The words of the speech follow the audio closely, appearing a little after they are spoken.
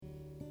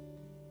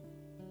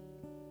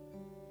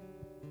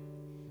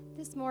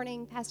This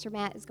morning, Pastor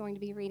Matt is going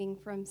to be reading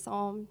from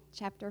Psalm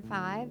chapter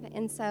 5,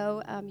 and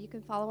so you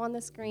can follow on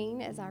the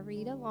screen as I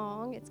read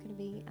along. It's going to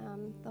be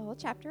the whole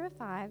chapter of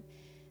 5.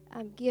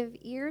 Give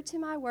ear to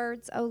my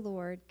words, O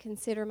Lord,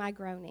 consider my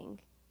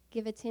groaning.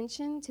 Give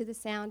attention to the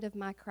sound of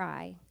my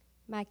cry,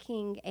 my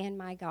King and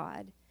my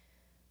God.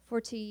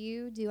 For to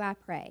you do I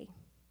pray.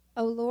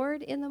 O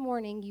Lord, in the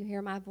morning you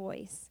hear my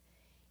voice.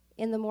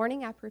 In the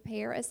morning I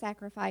prepare a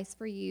sacrifice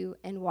for you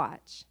and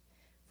watch.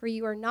 For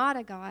you are not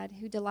a God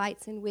who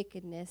delights in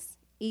wickedness.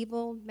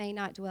 Evil may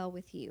not dwell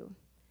with you.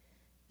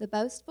 The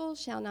boastful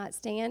shall not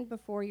stand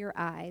before your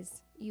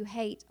eyes. You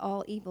hate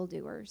all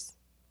evildoers.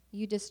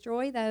 You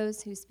destroy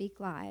those who speak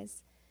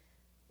lies.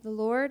 The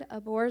Lord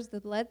abhors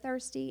the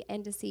bloodthirsty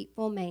and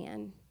deceitful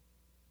man.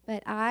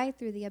 But I,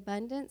 through the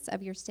abundance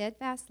of your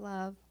steadfast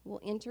love,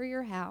 will enter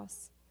your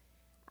house.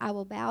 I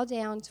will bow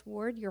down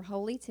toward your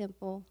holy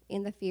temple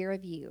in the fear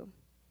of you.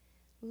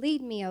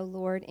 Lead me, O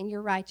Lord, in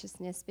your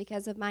righteousness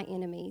because of my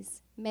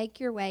enemies. Make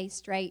your way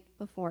straight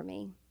before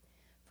me.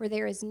 For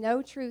there is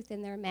no truth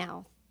in their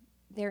mouth.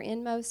 Their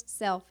inmost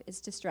self is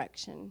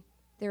destruction.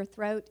 Their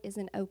throat is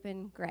an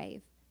open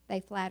grave. They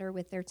flatter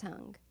with their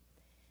tongue.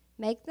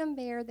 Make them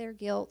bear their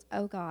guilt,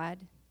 O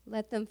God.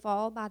 Let them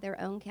fall by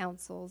their own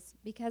counsels.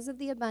 Because of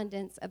the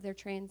abundance of their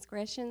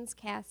transgressions,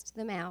 cast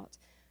them out,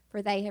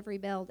 for they have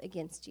rebelled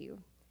against you.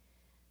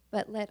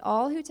 But let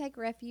all who take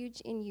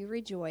refuge in you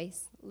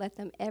rejoice. Let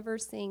them ever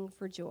sing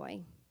for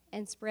joy.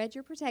 And spread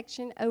your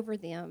protection over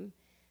them,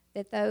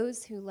 that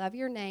those who love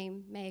your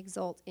name may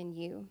exult in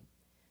you.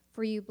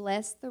 For you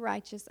bless the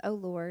righteous, O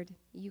Lord.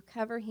 You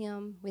cover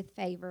him with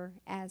favor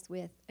as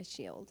with a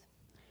shield.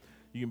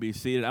 You can be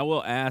seated. I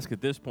will ask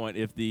at this point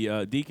if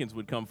the deacons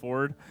would come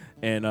forward,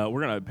 and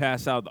we're going to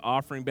pass out the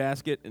offering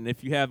basket. And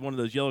if you have one of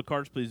those yellow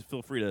cards, please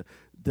feel free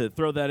to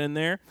throw that in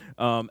there.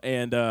 We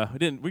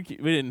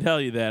didn't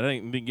tell you that. I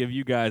didn't give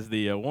you guys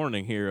the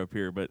warning up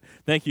here, but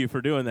thank you for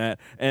doing that.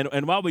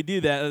 And while we do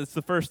that, that's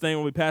the first thing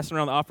when we pass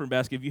around the offering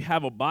basket. If you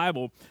have a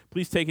Bible,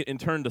 please take it and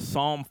turn to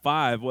Psalm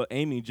 5, what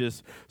Amy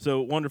just so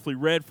wonderfully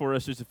read for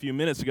us just a few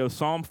minutes ago,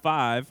 Psalm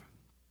 5.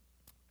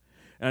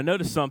 And I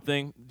noticed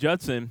something.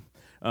 Judson,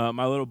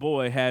 my little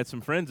boy, had some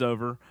friends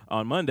over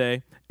on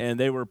Monday, and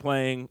they were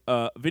playing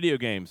video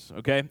games,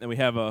 okay? And we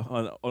have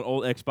an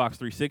old Xbox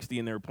 360,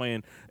 and they were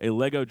playing a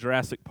Lego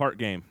Jurassic Park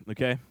game,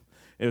 okay?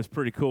 It was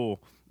pretty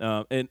cool.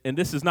 And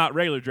this is not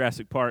regular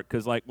Jurassic Park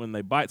because, like, when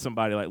they bite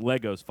somebody, like,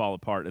 Legos fall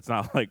apart. It's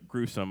not, like,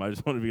 gruesome. I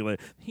just want to be like,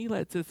 he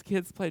lets his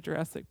kids play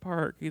Jurassic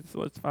Park. He's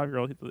a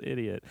 5-year-old. He's an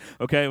idiot.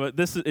 Okay, but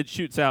it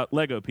shoots out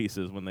Lego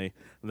pieces when the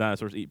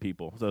dinosaurs eat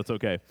people, so it's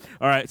okay.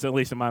 All right, so at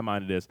least in my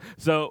mind it is.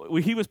 So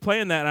he was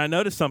playing that, and I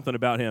noticed something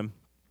about him.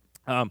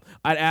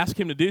 I'd ask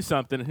him to do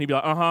something, and he'd be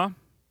like, uh-huh.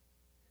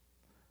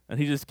 And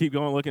he'd just keep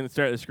going looking and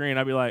stare at the screen.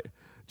 I'd be like,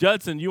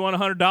 Judson, you want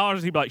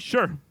 $100? He'd be like,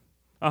 sure.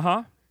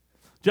 Uh-huh.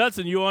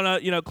 Judson, you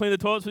want to, clean the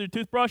toilets with your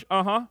toothbrush?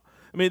 Uh-huh.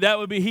 I mean,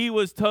 he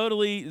was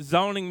totally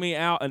zoning me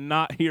out and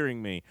not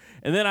hearing me.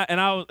 And then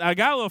I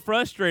got a little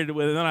frustrated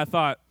with it, and then I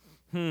thought,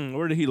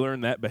 where did he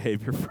learn that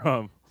behavior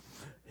from?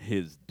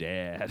 His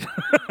dad.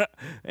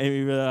 And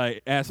he would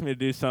like ask me to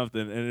do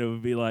something, and it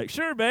would be like,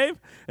 sure, babe.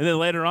 And then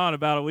later on,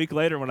 about a week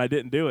later, when I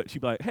didn't do it,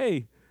 she'd be like,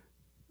 hey,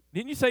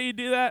 didn't you say you'd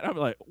do that? I'd be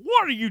like,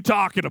 what are you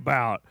talking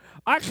about?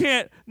 I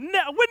can't. No,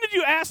 when did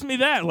you ask me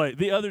that? Like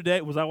the other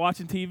day, was I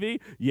watching TV?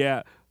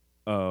 Yeah.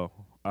 Oh,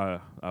 I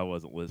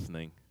wasn't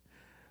listening.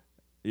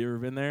 You ever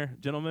been there,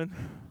 gentlemen?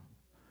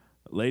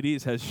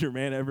 Ladies, has your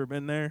man ever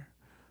been there?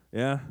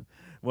 Yeah?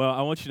 Well,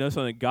 I want you to know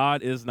something.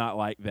 God is not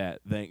like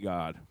that, thank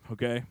God,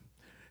 okay?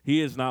 He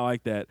is not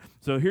like that.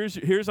 So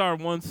here's our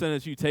one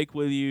sentence you take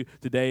with you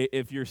today.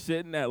 If you're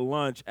sitting at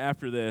lunch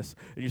after this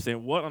and you're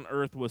saying, what on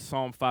earth was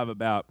Psalm 5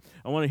 about?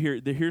 I want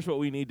to here's what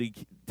we need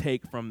to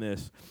take from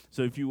this.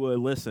 So if you would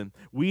listen.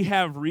 We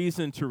have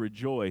reason to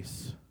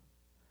rejoice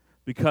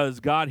because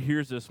God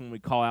hears us when we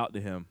call out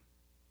to him.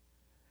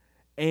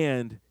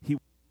 And he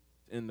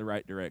in the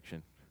right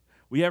direction.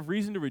 We have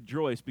reason to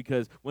rejoice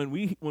because when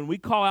we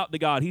call out to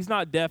God, he's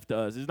not deaf to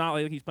us. It's not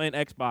like he's playing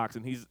Xbox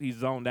and he's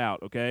zoned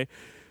out, okay?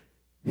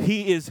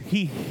 He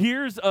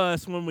hears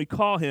us when we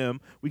call him.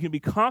 We can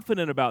be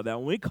confident about that.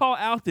 When we call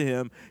out to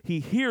him, he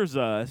hears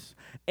us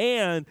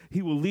and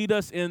he will lead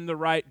us in the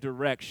right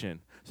direction.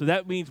 So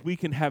that means we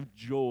can have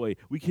joy.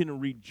 We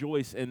can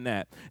rejoice in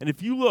that. And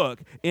if you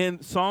look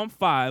in Psalm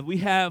 5, we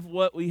have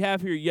what we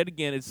have here yet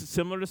again. It's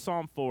similar to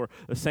Psalm 4.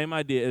 The same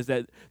idea is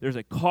that there's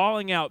a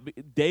calling out.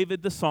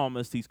 David the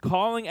psalmist, he's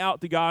calling out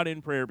to God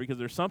in prayer because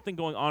there's something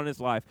going on in his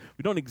life.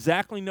 We don't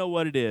exactly know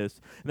what it is.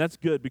 And that's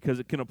good because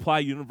it can apply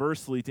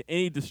universally to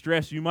any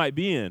distress you might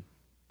be in.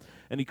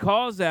 And he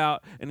calls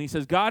out and he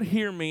says, God,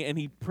 hear me. And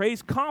he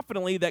prays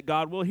confidently that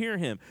God will hear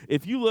him.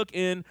 If you look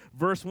in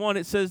verse 1,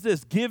 it says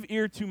this, give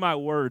ear to my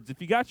words.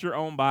 If you got your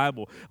own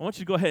Bible, I want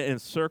you to go ahead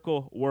and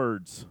circle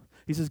words.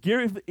 He says,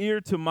 give ear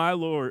to my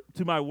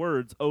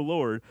words, O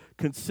Lord.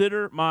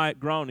 Consider my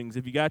groanings.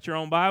 If you got your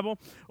own Bible,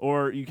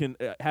 or you can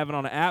have it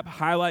on an app,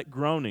 highlight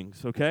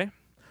groanings, okay?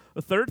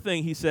 The third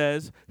thing he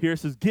says here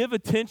says, give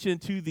attention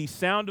to the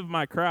sound of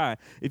my cry.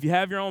 If you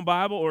have your own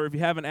Bible or if you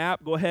have an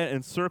app, go ahead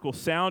and circle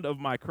sound of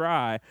my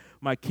cry,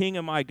 my King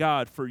and my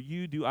God, for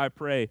you do I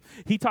pray.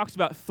 He talks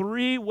about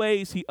 3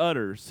 ways he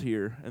utters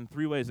here and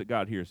 3 ways that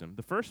God hears him.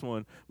 The first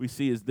one we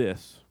see is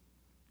this.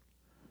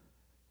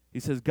 He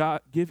says,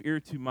 God, give ear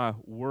to my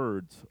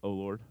words, O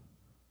Lord.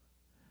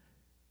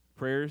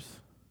 Prayers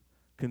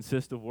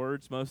consist of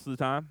words most of the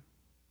time.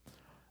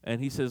 And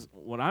he says,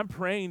 when I'm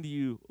praying to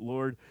you,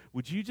 Lord,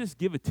 would you just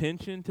give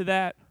attention to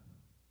that?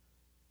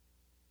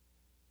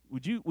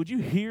 Would you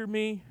hear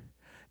me?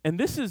 And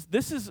this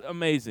is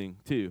amazing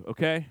too,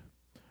 okay?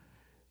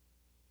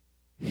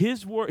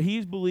 He's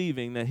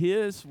believing that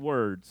his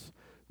words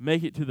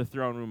make it to the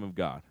throne room of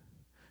God.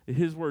 That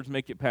his words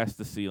make it past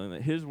the ceiling,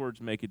 that his words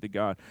make it to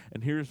God.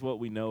 And here's what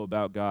we know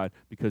about God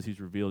because he's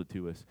revealed it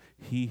to us.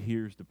 He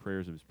hears the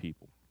prayers of his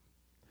people.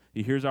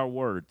 He hears our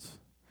words.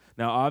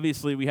 Now,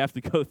 obviously, we have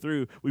to go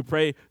through, we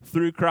pray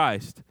through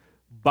Christ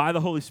by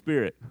the Holy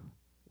Spirit.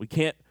 We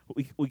can't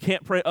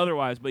pray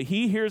otherwise, but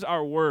he hears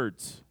our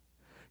words.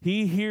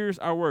 He hears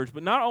our words.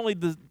 But not only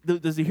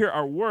does he hear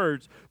our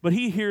words, but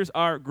he hears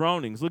our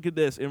groanings. Look at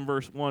this in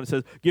verse 1. It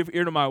says, give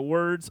ear to my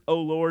words, O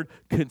Lord,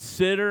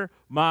 consider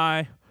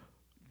my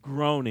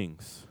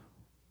groanings.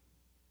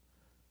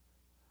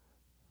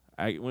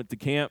 I went to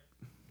camp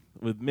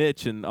with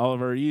Mitch and all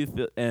of our youth,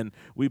 and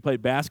we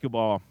played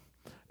basketball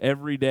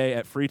every day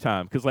at free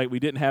time because we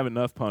didn't have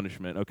enough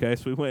punishment, okay?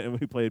 So we went and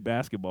we played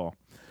basketball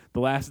the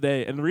last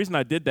day. And the reason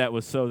I did that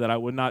was so that I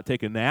would not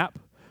take a nap,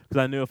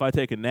 because I knew if I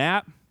take a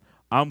nap,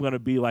 I'm going to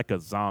be like a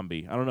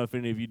zombie. I don't know if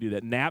any of you do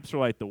that. Naps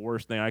are the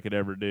worst thing I could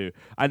ever do.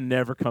 I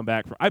never come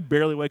back I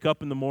barely wake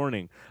up in the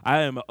morning.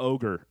 I am an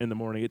ogre in the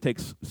morning. It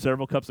takes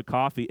several cups of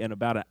coffee and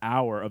about an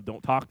hour of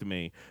don't talk to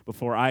me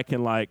before I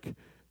can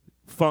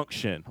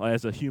function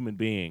as a human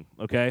being,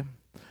 okay?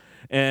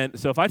 And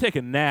so if I take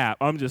a nap,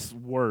 I'm just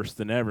worse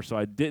than ever. So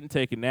I didn't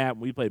take a nap.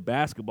 We played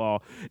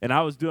basketball, and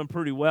I was doing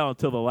pretty well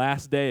until the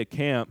last day of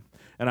camp,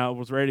 and I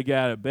was ready to get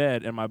out of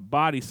bed, and my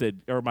body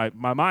said, or my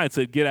mind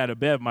said, get out of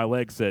bed. My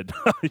leg said,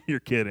 you're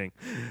kidding.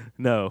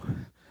 No.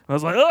 I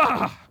was like,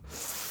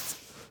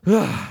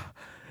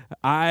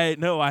 I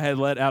know I had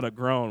let out a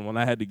groan when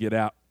I had to get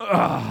out.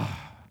 A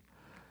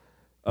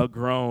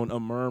groan, a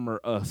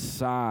murmur, a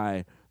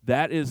sigh.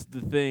 That is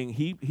the thing.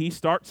 He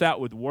starts out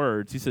with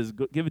words. He says,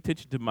 give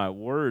attention to my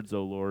words,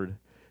 O Lord.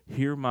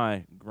 Hear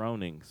my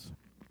groanings,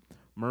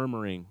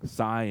 murmuring,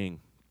 sighing.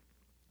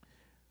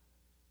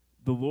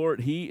 The Lord,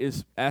 he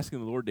is asking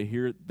the Lord to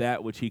hear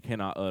that which he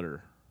cannot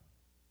utter,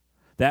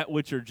 that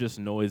which are just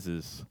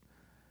noises,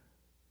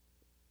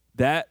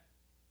 that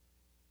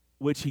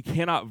which he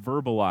cannot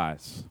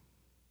verbalize.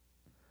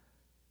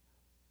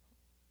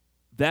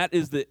 That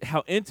is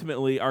how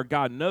intimately our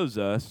God knows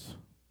us.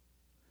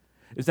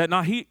 Is that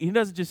not he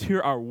doesn't just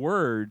hear our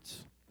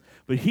words,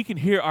 but he can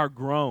hear our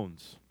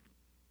groans.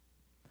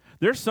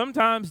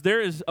 Sometimes there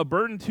is a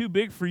burden too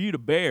big for you to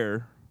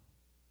bear.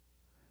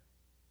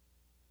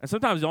 And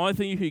sometimes the only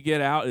thing you can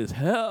get out is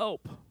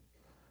help.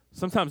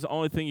 Sometimes the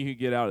only thing you can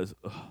get out is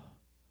ugh.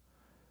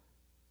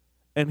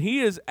 And he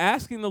is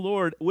asking the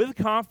Lord with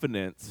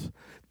confidence,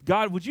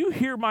 God, would you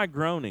hear my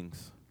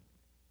groanings?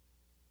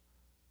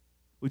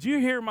 Would you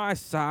hear my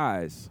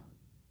sighs?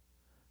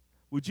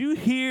 Would you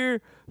hear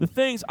the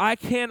things I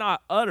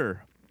cannot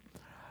utter?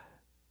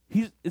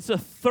 It's a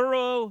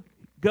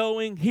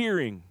thorough-going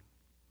hearing.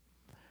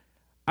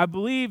 I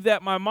believe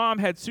that my mom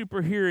had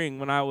super hearing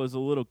when I was a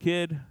little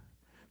kid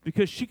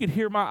because she could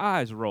hear my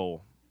eyes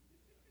roll.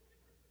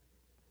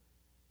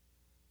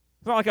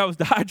 It's not like I was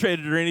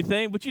dehydrated or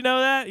anything, but you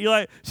know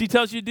that? She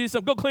tells you to do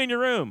something, go clean your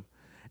room.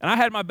 And I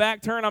had my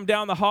back turned, I'm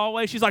down the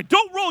hallway. She's like,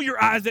 don't roll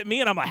your eyes at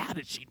me. And I'm like, how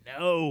did she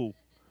know?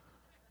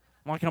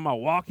 Am I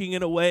walking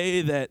in a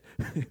way that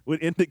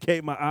would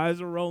indicate my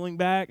eyes are rolling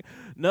back?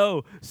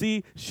 No.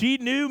 See, she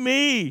knew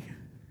me.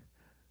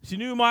 She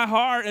knew my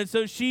heart, and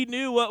so she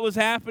knew what was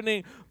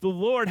happening. The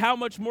Lord, how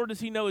much more does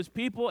he know his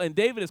people? And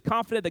David is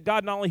confident that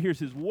God not only hears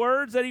his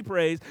words that he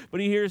prays, but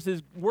he hears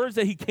his words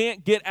that he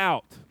can't get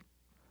out.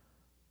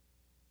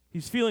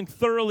 He's feeling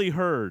thoroughly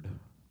heard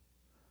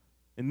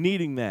and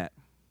needing that.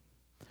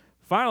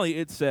 Finally,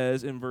 it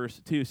says in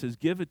verse 2, it says,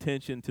 give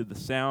attention to the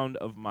sound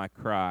of my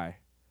cry.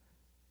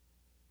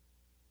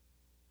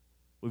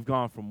 We've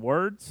gone from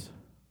words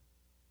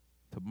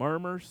to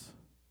murmurs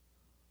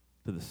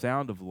to the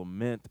sound of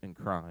lament and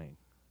crying.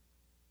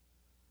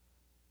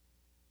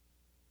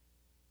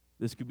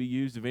 This could be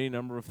used of any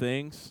number of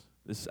things.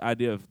 This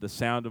idea of the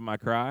sound of my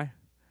cry.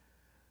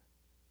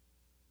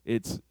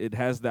 It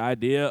has the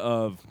idea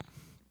of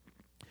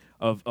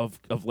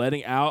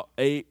letting out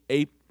a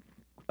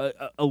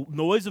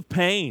noise of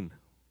pain.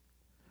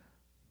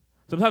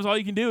 Sometimes all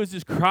you can do is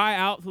just cry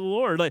out to the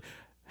Lord,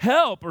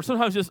 help, or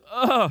sometimes just,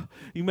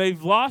 you may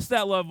have lost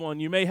that loved one.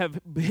 You may have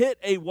hit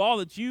a wall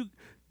that you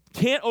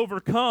can't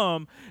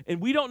overcome,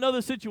 and we don't know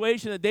the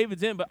situation that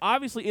David's in, but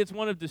obviously it's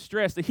one of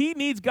distress, that he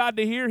needs God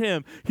to hear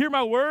him. Hear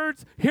my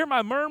words, hear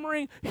my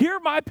murmuring, hear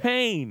my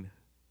pain.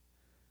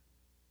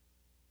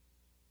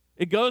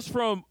 It goes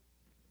from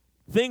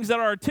things that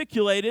are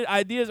articulated,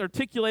 ideas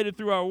articulated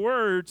through our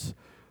words,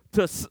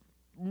 to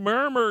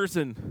murmurs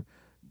and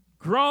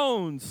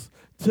groans,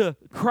 to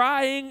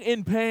crying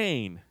in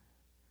pain.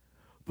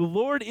 The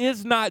Lord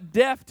is not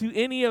deaf to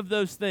any of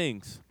those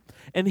things.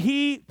 And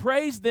he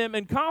prays them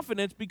in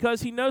confidence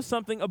because he knows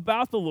something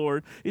about the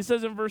Lord. He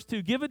says in verse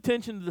 2, give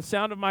attention to the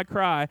sound of my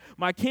cry,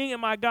 my King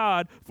and my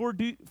God,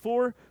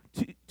 to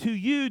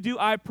you do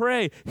I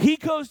pray. He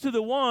goes to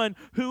the one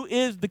who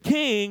is the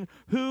King,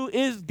 who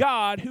is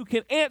God, who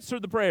can answer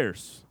the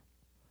prayers.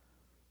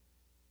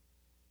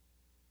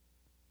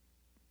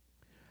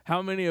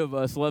 How many of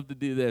us love to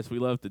do this? We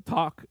love to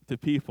talk to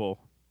people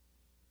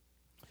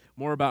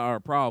more about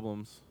our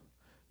problems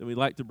than we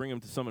like to bring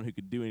them to someone who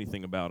could do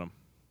anything about them.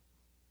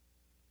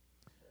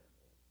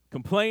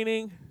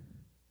 Complaining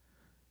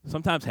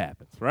sometimes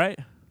happens, right?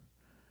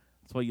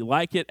 That's why you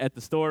like it at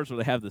the stores where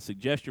they have the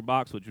suggestion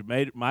box, which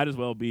might as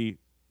well be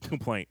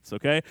complaints,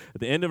 okay?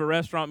 At the end of a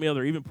restaurant meal,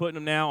 they're even putting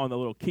them now on the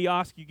little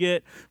kiosk you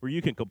get where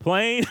you can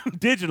complain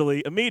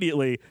digitally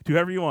immediately to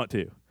whoever you want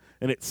to.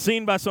 And it's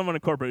seen by someone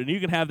in corporate, and you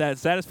can have that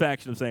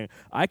satisfaction of saying,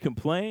 I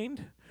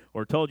complained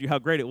or told you how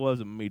great it was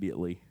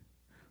immediately.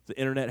 The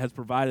internet has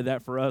provided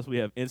that for us. We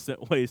have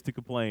instant ways to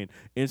complain,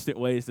 instant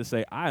ways to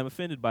say, I am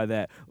offended by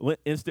that,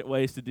 instant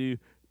ways to do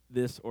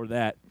this or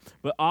that.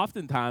 But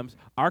oftentimes,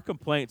 our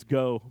complaints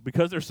go,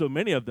 because there's so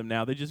many of them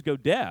now, they just go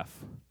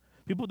deaf.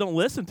 People don't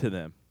listen to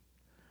them.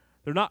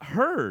 They're not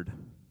heard.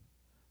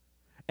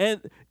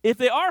 And if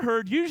they are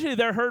heard, usually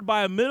they're heard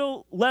by a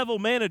middle-level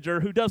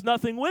manager who does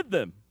nothing with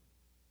them.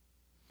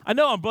 I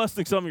know I'm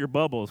busting some of your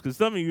bubbles because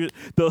some of you,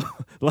 the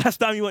last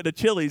time you went to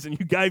Chili's and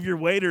you gave your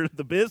waiter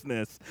the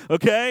business,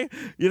 okay?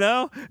 You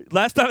know,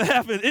 last time it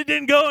happened, it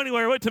didn't go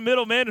anywhere. It went to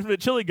middle management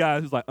Chili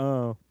guys who's like,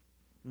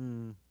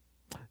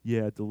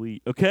 yeah,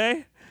 delete,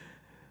 okay?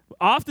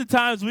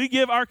 Oftentimes we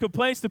give our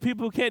complaints to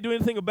people who can't do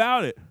anything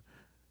about it.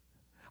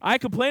 I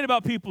complain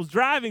about people's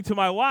driving to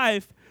my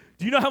wife.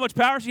 Do you know how much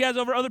power she has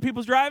over other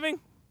people's driving? It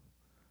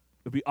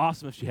would be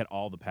awesome if she had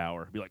all the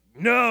power. Be like,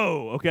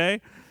 no, okay?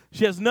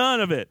 She has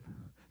none of it.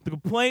 The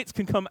complaints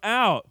can come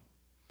out.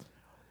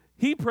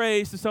 He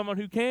prays to someone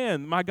who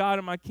can, my God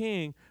and my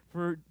King,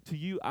 for to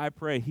you I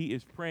pray. He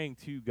is praying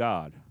to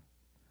God,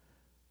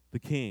 the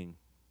King.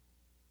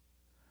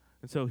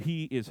 And so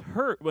he is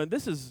heard. Well,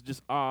 this is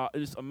just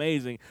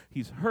amazing.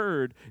 He's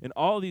heard in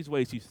all these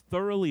ways. He's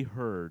thoroughly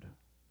heard.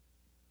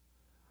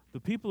 The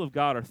people of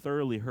God are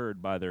thoroughly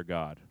heard by their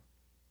God.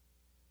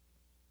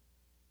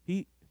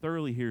 He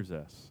thoroughly hears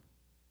us.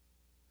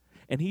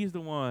 And he's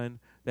the one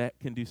that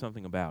can do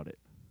something about it.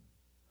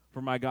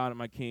 For my God and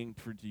my King,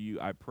 for to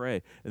you I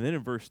pray. And then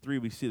in verse 3,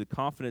 we see the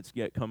confidence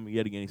come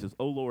yet again. He says,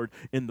 O Lord,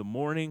 in the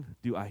morning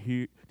do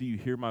you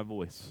hear my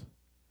voice?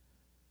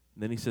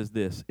 And then he says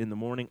this, in the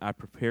morning I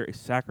prepare a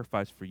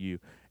sacrifice for you,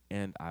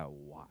 and I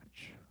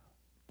watch.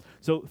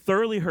 So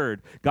thoroughly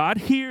heard. God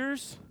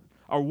hears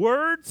our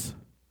words.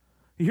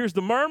 He hears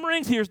the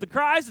murmurings. He hears the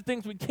cries, the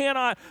things we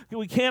cannot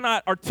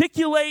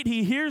articulate.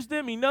 He hears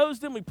them. He knows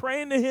them. We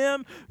pray into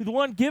him, the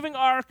one giving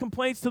our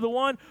complaints to the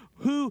one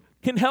who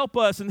can help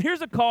us. And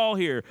here's a call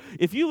here.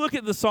 If you look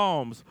at the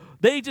Psalms,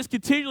 they just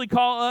continually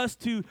call us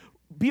to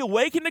be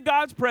awakened to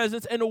God's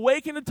presence and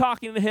awakened to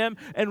talking to him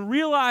and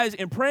realize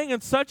and praying in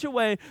such a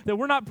way that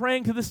we're not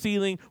praying to the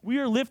ceiling. We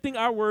are lifting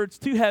our words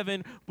to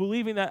heaven,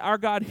 believing that our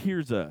God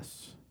hears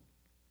us.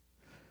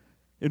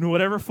 In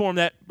whatever form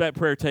that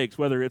prayer takes,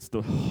 whether it's the,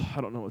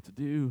 I don't know what to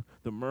do,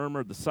 the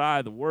murmur, the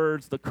sigh, the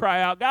words, the cry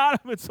out, God,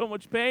 I'm in so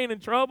much pain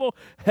and trouble,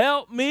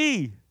 help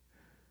me.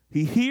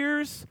 He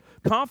hears,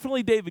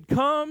 confidently David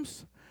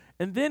comes,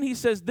 and then he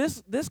says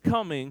this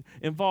coming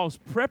involves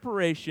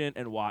preparation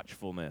and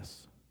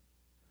watchfulness.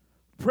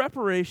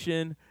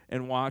 Preparation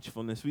and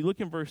watchfulness. We look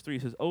in verse 3,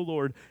 it says, O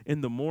Lord,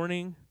 in the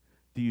morning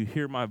do you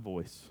hear my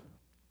voice?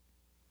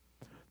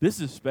 This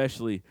is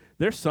especially,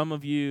 there's some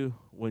of you,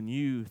 when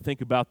you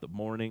think about the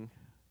morning,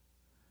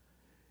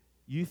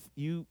 you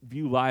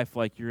view life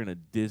like you're in a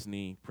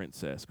Disney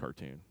princess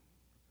cartoon.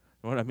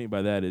 And what I mean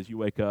by that is you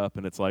wake up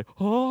and it's like,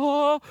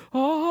 open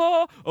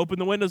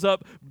the windows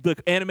up, the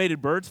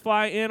animated birds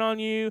fly in on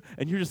you,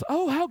 and you're just,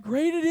 oh, how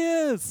great it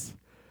is.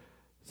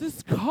 This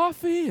is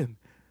coffee and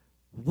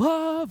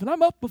love, and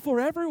I'm up before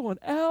everyone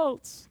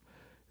else.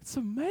 It's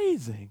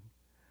amazing.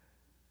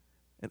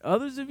 And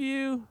others of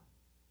you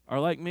are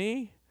like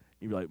me.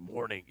 You'd be like,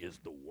 morning is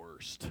the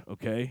worst,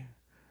 okay?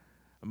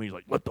 I mean,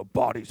 like, let the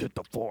bodies hit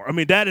the floor. I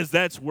mean,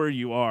 that's where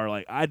you are.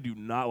 Like, I do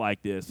not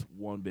like this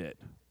one bit.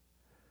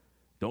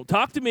 Don't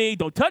talk to me.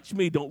 Don't touch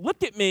me. Don't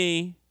look at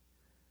me.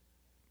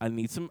 I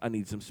need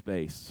some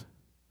space.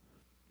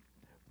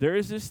 There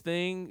is this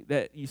thing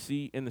that you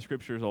see in the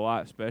scriptures a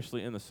lot,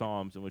 especially in the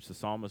Psalms, in which the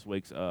psalmist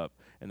wakes up,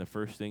 and the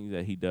first thing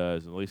that he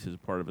does, at least as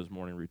part of his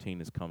morning routine,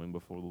 is coming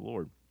before the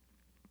Lord.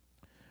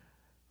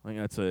 I think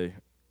that's a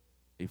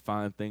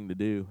fine thing to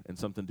do and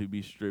something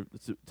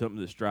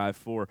to strive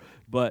for.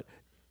 But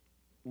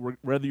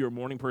whether you're a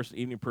morning person,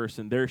 evening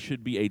person, there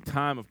should be a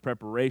time of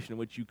preparation in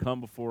which you come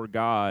before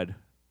God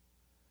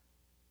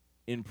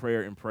in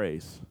prayer and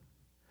praise.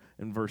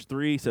 In verse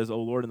 3, he says, "O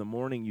Lord, in the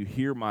morning you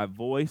hear my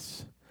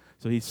voice."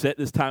 So he set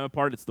this time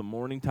apart. It's the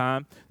morning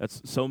time.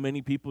 That's so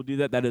many people do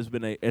that. That has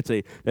been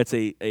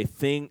a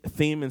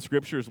theme in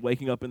Scripture, is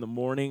waking up in the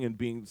morning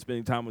and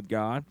spending time with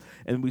God.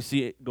 And we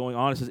see it going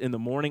on. It says, "In the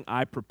morning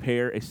I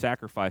prepare a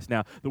sacrifice."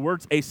 Now, the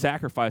words "a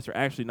sacrifice" are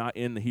actually not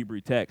in the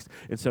Hebrew text,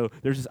 and so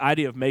there's this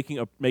idea of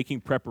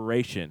making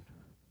preparation.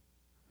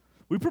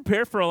 We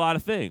prepare for a lot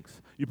of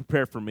things. You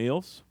prepare for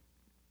meals.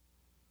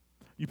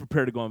 You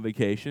prepare to go on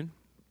vacation.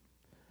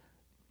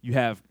 You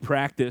have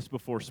practice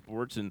before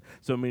sports, and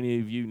so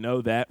many of you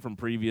know that from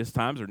previous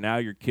times, or now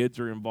your kids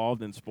are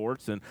involved in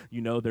sports, and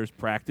you know there's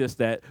practice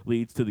that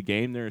leads to the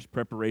game. There's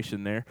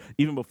preparation there.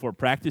 Even before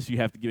practice, you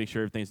have to make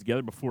sure everything's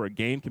together. Before a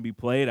game can be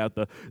played at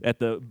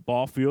the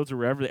ball fields or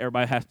wherever,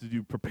 everybody has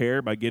to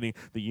prepare by getting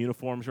the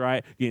uniforms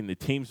right, getting the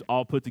teams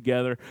all put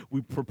together.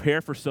 We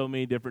prepare for so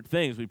many different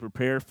things. We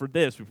prepare for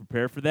this. We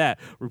prepare for that.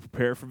 We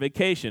prepare for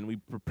vacation. We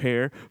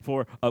prepare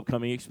for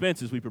upcoming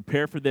expenses. We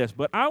prepare for this.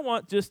 But I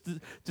want just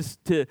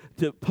to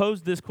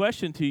pose this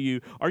question to you: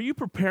 are you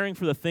preparing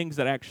for the things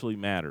that actually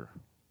matter?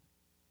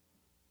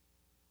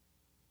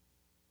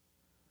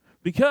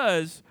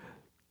 Because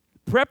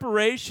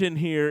preparation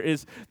here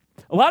is,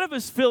 a lot of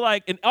us feel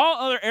like in all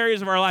other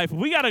areas of our life,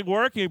 we got to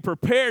work and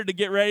prepare to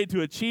get ready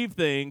to achieve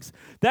things.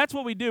 That's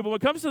what we do. But when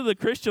it comes to the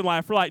Christian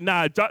life, we're like,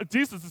 nah,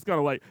 Jesus is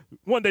going to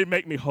one day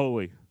make me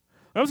holy.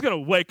 I'm just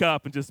going to wake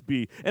up and just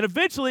be. And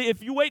eventually,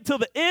 if you wait till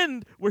the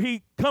end where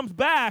he comes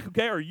back,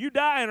 okay, or you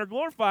die and are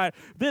glorified,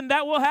 then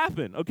that will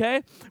happen,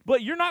 okay?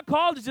 But you're not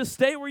called to just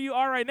stay where you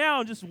are right now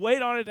and just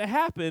wait on it to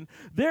happen.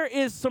 There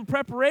is some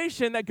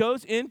preparation that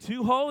goes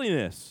into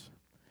holiness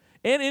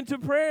and into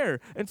prayer.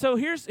 And so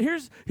here's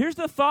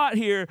the thought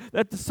here,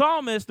 that the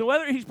psalmist,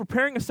 whether he's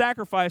preparing a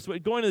sacrifice,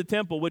 going to the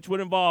temple, which would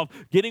involve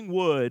getting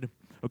wood,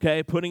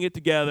 okay, putting it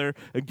together,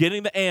 and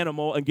getting the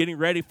animal, and getting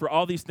ready for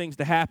all these things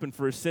to happen,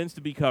 for his sins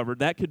to be covered.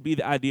 That could be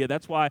the idea.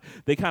 That's why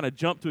they kind of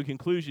jump to a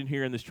conclusion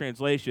here in this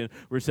translation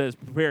where it says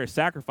prepare a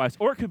sacrifice.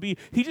 Or it could be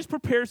he just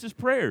prepares his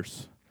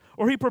prayers,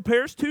 or he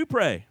prepares to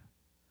pray.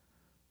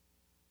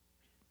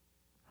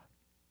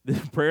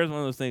 This prayer is one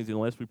of those things,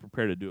 unless we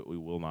prepare to do it, we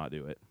will not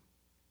do it.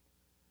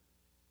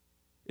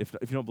 If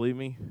you don't believe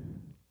me,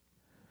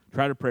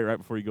 try to pray right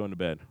before you go into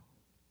bed.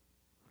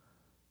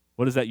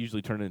 What does that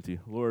usually turn into?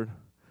 Lord,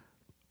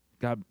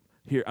 God,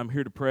 I'm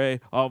here to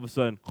pray. All of a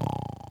sudden,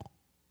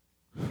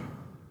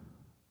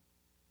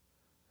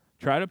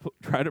 try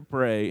to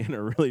pray in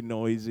a really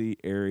noisy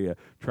area.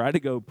 Try to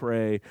go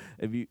pray.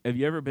 Have you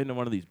ever been to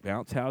one of these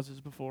bounce houses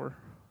before?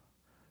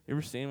 You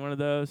ever seen one of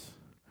those?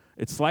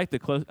 It's like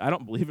I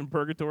don't believe in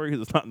purgatory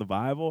because it's not in the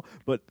Bible,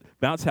 but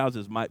bounce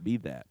houses might be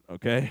that,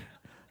 okay?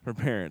 For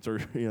parents, or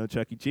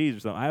Chuck E. Cheese or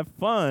something. I have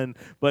fun,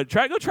 but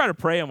go try to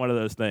pray on one of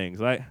those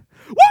things. Like,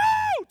 woo!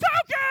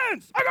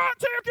 Tokens! I got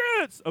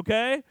tickets!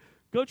 Okay?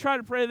 Go try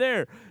to pray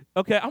there.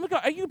 Okay, I'm going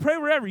to you pray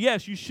wherever.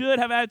 Yes, you should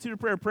have attitude of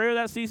prayer. Prayer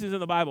that ceases in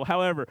the Bible.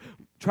 However,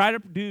 try to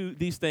do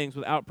these things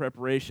without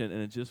preparation,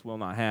 and it just will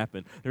not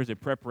happen. There's a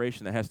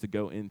preparation that has to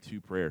go into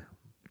prayer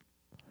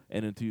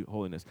and into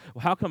holiness.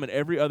 Well, how come in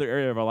every other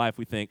area of our life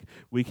we think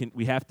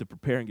we have to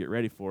prepare and get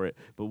ready for it,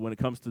 but when it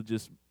comes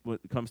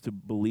to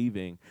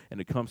believing and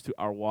it comes to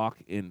our walk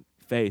in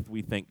faith,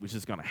 we think it's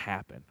just going to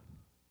happen?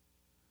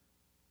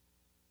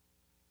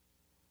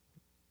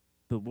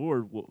 The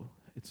Lord will.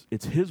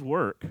 It's his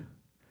work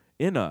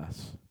in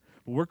us,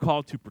 but we're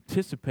called to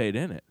participate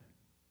in it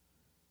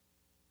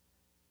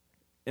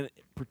and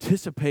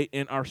participate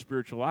in our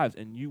spiritual lives,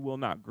 and you will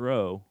not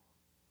grow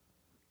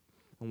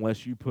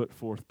unless you put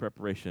forth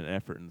preparation and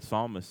effort. And the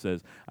psalmist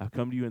says, I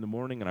come to you in the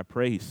morning and I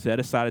pray. He set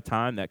aside a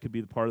time. That could be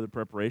the part of the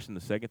preparation.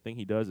 The second thing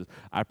he does is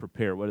I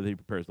prepare. Whether he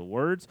prepares the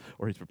words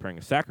or he's preparing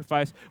a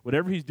sacrifice,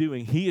 whatever he's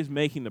doing, he is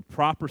making the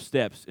proper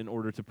steps in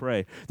order to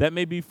pray. That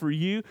may be for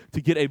you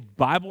to get a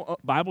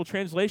Bible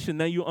translation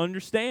that you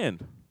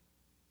understand.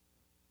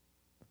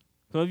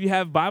 Some of you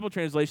have Bible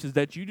translations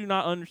that you do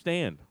not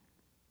understand.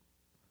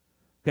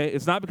 Okay,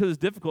 it's not because it's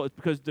difficult. It's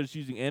because they're just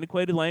using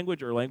antiquated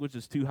language or language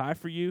that's too high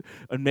for you.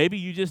 And maybe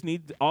you just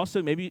need to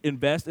also maybe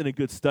invest in a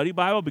good study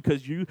Bible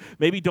because you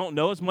maybe don't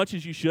know as much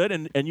as you should,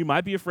 and you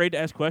might be afraid to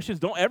ask questions.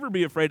 Don't ever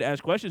be afraid to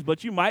ask questions,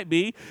 but you might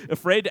be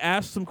afraid to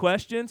ask some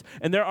questions,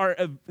 and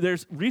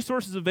there's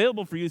resources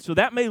available for you. So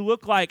that may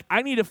look like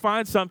I need to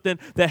find something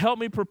that help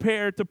me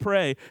prepare to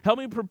pray, help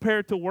me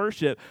prepare to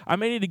worship. I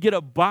may need to get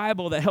a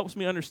Bible that helps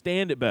me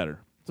understand it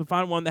better. So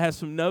find one that has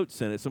some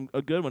notes in it,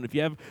 a good one. If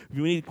you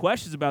need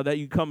questions about that,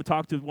 you can come and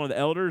talk to one of the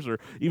elders, or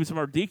even some of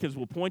our deacons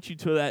will point you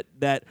to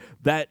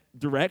that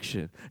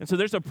direction. And so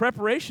there's a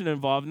preparation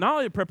involved. Not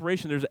only a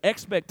preparation, there's an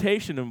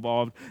expectation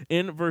involved.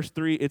 In verse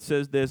 3, it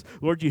says this: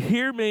 Lord, you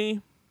hear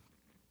me.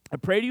 I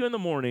pray to you in the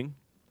morning,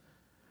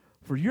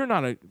 for you're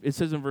not it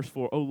says in verse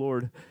 4, oh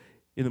Lord,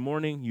 in the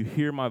morning you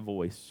hear my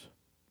voice.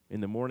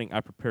 In the morning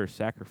I prepare a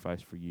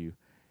sacrifice for you,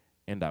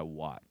 and I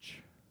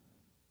watch.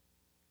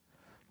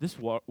 This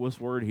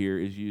word here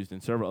is used in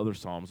several other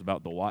psalms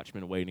about the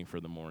watchman waiting for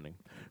the morning.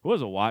 What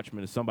is a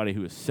watchman? Is somebody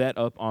who is set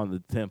up on the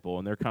temple,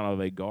 and they're kind of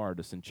a guard,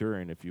 a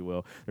centurion, if you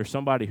will. There's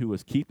somebody who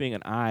was keeping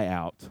an eye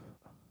out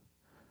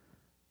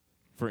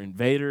for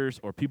invaders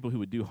or people who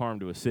would do harm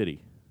to a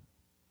city.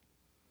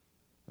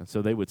 And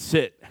so they would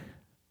sit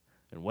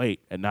and wait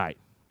at night.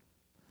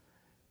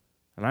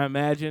 And I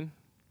imagine,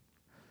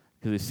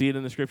 because they see it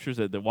in the scriptures,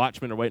 that the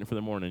watchmen are waiting for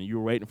the morning. You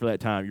were waiting for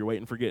that time. You're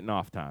waiting for getting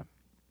off time.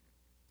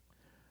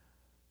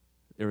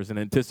 There was an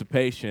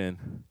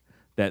anticipation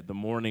that the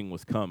morning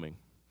was coming.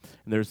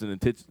 And there's an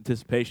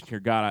anticipation here.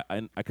 God,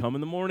 I come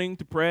in the morning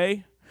to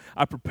pray.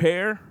 I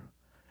prepare,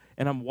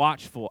 and I'm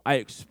watchful. I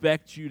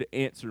expect you to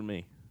answer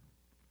me.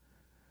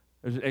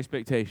 There's an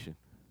expectation.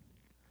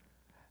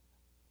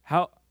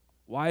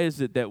 Why is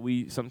it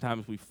that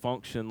sometimes we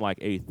function like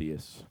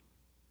atheists?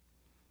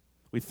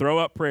 We throw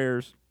up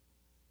prayers.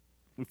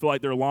 We feel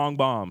like they're long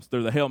bombs.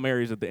 They're the Hail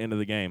Marys at the end of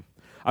the game.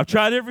 I've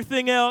tried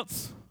everything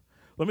else.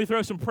 Let me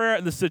throw some prayer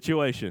in this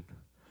situation.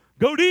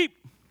 Go deep.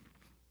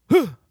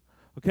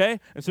 Okay?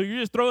 And so you're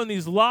just throwing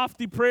these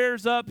lofty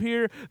prayers up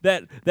here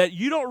that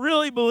you don't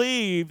really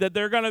believe that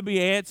they're going to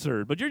be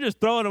answered, but you're just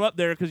throwing them up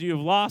there because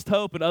you've lost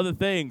hope in other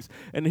things.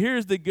 And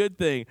here's the good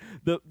thing.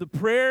 The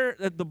prayer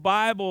that the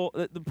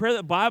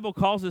Bible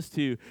calls us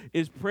to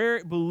is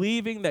prayer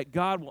believing that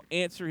God will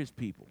answer his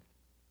people.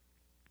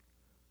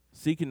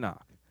 Seek and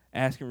knock.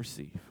 Ask and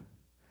receive.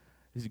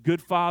 He's a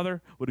good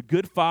father. Would a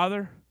good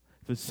father,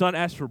 if his son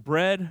asks for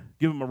bread,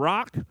 give him a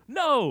rock?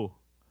 No.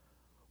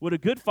 Would a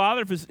good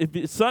father, if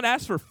his son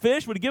asks for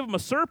fish, would he give him a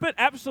serpent?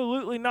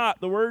 Absolutely not.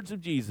 The words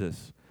of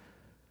Jesus.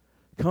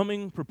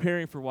 Coming,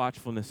 preparing for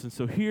watchfulness. And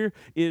so here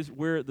is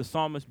where the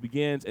psalmist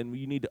begins, and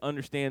we need to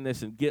understand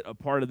this and get a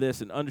part of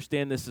this and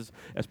understand this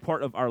as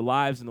part of our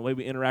lives and the way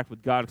we interact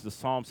with God, because the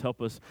Psalms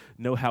help us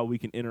know how we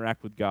can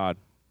interact with God.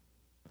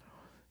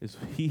 Is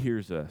he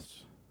hears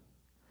us.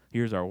 He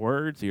hears our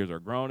words, he hears our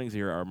groanings, he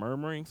hears our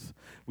murmurings.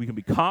 We can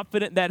be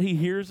confident that he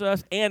hears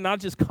us, and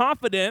not just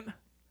confident,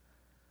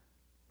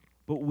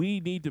 but we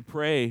need to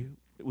pray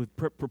with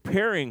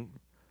preparing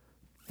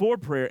for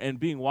prayer and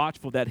being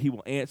watchful that he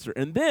will answer.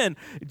 And then,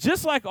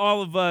 just like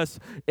all of us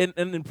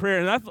in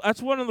prayer, and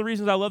that's one of the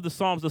reasons I love the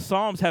Psalms. The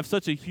Psalms have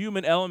such a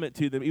human element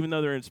to them, even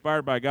though they're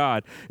inspired by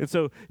God. And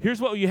so here's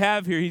what you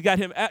have here. He's got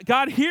him,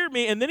 God, hear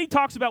me, and then he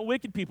talks about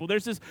wicked people.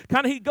 There's this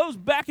he goes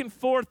back and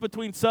forth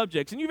between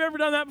subjects. And you've ever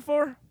done that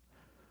before?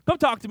 Come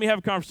talk to me, have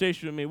a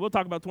conversation with me. We'll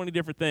talk about 20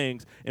 different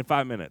things in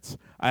 5 minutes.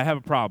 I have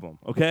a problem,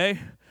 okay?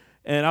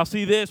 And I'll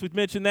see this, we've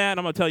mentioned that, and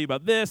I'm going to tell you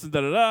about this, and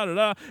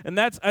da-da-da-da-da. And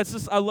that's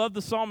just, I love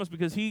the psalmist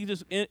because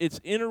it's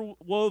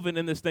interwoven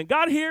in this thing.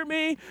 God, hear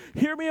me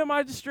in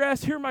my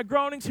distress, hear my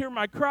groanings, hear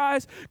my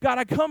cries. God,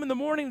 I come in the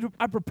morning,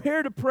 I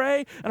prepare to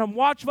pray, and I'm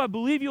watchful, I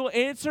believe you will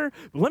answer.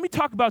 But let me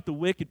talk about the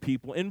wicked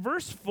people. In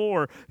verse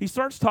 4, he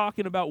starts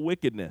talking about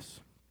wickedness.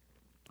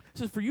 He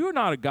says, for you are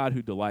not a God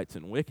who delights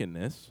in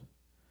wickedness,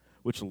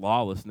 which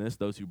lawlessness,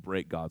 those who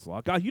break God's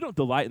law. God, you don't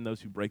delight in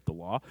those who break the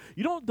law.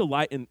 You don't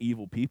delight in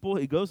evil people.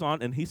 He goes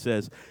on and he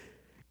says,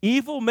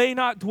 evil may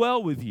not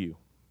dwell with you.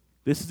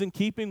 This is in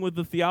keeping with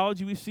the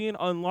theology we see in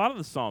a lot of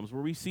the Psalms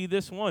where we see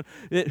this one,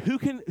 that who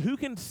can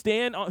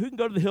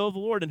go to the hill of the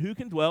Lord and who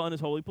can dwell in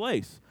his holy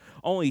place?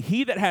 Only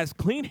he that has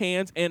clean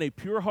hands and a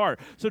pure heart.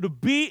 So to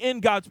be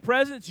in God's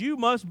presence, you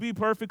must be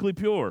perfectly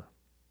pure.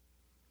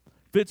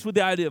 Fits with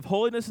the idea of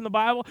holiness in the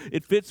Bible.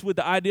 It fits with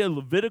the idea of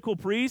Levitical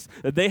priests,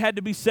 that they had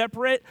to be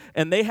separate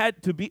and they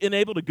had to be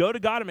able to go to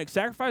God and make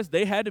sacrifice.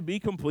 They had to be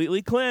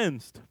completely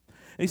cleansed.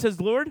 And he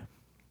says, Lord,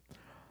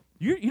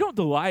 you don't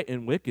delight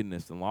in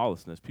wickedness and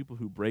lawlessness, people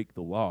who break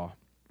the law.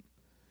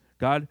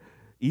 God,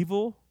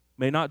 evil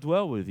may not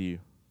dwell with you.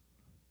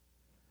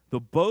 The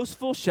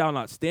boastful shall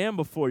not stand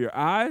before your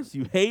eyes.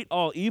 You hate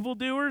all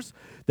evildoers.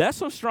 That's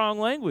some strong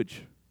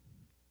language.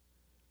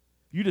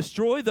 You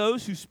destroy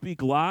those who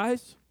speak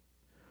lies.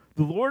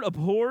 The Lord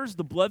abhors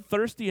the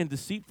bloodthirsty and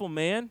deceitful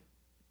man,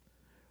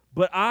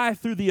 but I,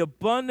 through the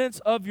abundance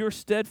of your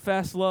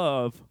steadfast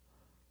love,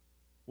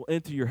 will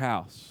enter your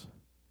house.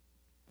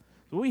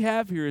 So what we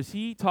have here is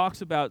he talks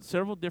about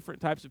several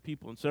different types of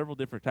people and several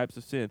different types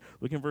of sin.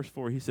 Look in verse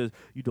 4. He says,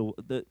 we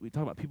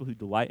talk about people who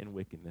delight in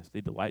wickedness.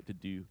 They delight to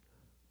do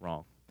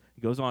wrong.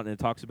 He goes on and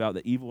talks about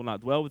that evil will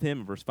not dwell with him.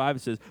 In verse 5,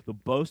 it says, the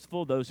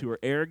boastful, those who are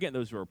arrogant,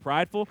 those who are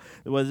prideful.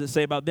 What does it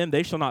say about them?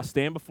 They shall not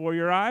stand before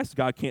your eyes.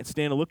 God can't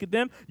stand to look at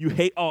them. You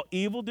hate all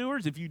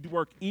evildoers. If you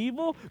work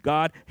evil,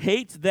 God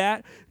hates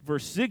that.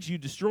 Verse 6, you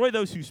destroy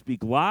those who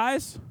speak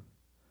lies.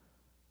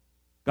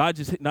 God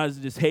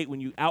doesn't just hate when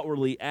you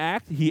outwardly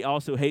act. He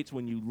also hates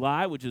when you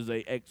lie, which is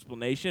an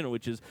explanation,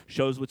 which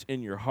shows what's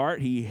in your heart.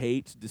 He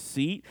hates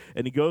deceit.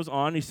 And he goes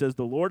on, he says,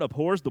 the Lord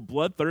abhors the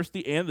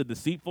bloodthirsty and the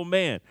deceitful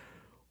man.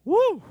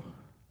 Woo!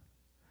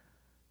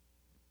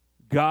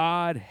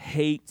 God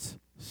hates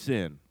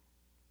sin.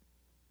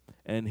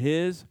 And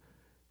his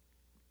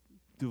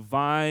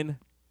divine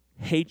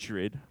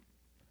hatred,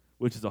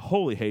 which is a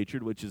holy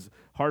hatred, which is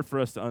hard for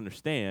us to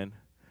understand,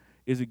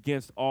 is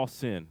against all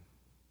sin.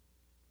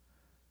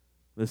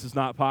 This is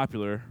not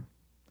popular,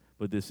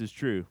 but this is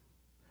true.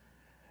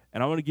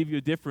 And I want to give you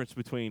a difference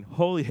between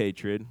holy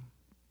hatred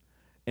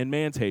and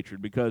man's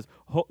hatred, because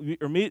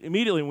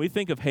immediately when we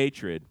think of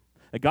hatred,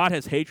 that God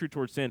has hatred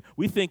towards sin,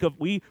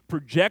 we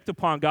project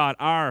upon God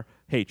our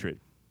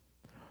hatred.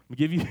 Let me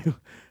give you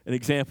an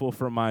example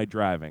from my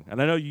driving. And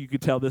I know you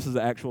could tell this is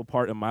an actual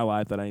part of my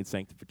life that I need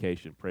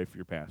sanctification. Pray for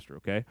your pastor,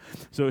 okay?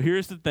 So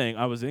here's the thing.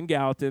 I was in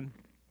Gallatin,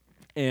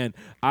 and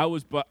I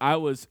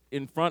was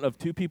in front of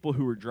two people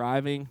who were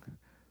driving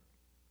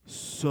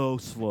so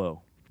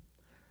slow,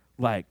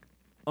 like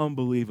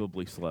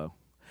unbelievably slow.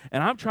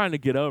 And I'm trying to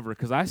get over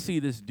because I see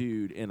this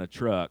dude in a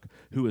truck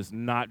who is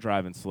not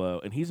driving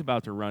slow, and he's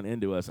about to run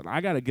into us, and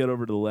I got to get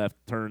over to the left,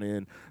 turn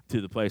in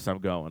to the place I'm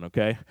going,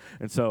 okay?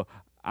 And so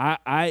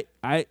I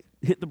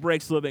hit the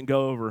brakes a little bit and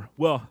go over.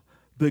 Well,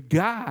 the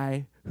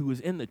guy who was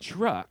in the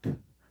truck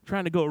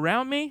trying to go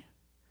around me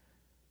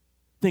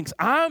thinks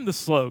I'm the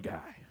slow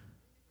guy.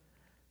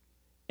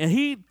 And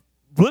he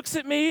looks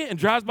at me and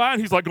drives by,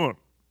 and he's like going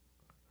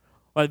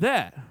like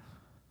that.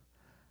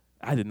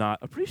 I did not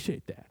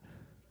appreciate that.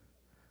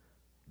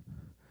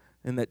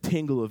 And that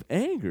tingle of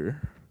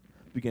anger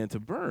began to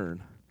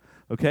burn,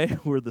 okay,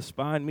 where the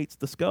spine meets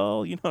the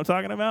skull. You know what I'm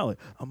talking about? Like,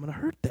 I'm going to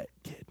hurt that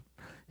kid.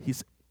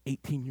 He's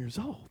 18 years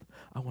old.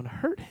 I want to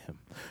hurt him,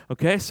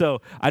 okay?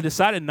 So I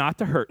decided not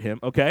to hurt him,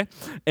 okay?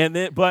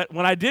 But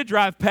when I did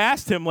drive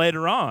past him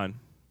later on,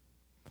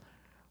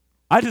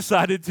 I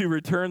decided to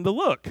return the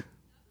look,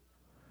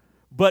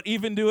 but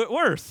even do it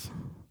worse.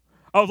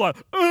 I was like,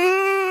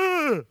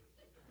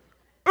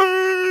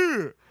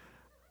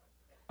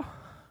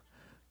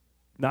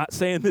 not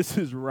saying this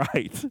is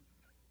right.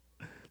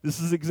 This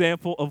is an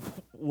example of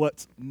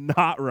what's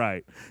not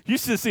right. You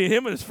should see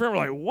him and his friend were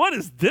like, what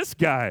is this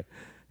guy?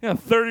 You know, a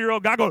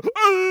 30-year-old guy going,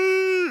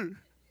 "Arr!"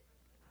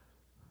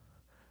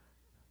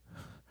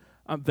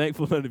 I'm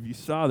thankful none of you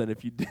saw that.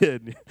 If you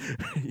did,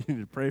 you need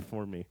to pray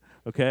for me,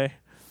 okay?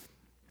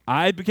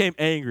 I became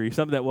angry,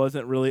 something that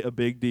wasn't really a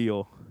big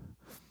deal.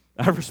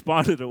 I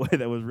responded in a way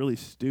that was really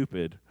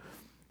stupid.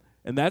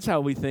 And that's how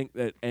we think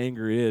that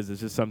anger is.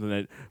 It's just something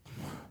that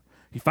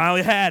he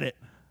finally had it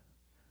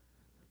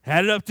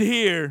up to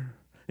here.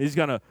 He's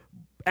going to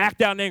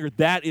act out in anger.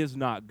 That is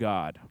not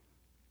God.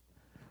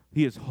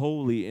 He is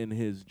holy in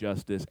his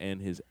justice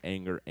and his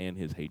anger and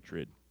his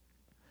hatred.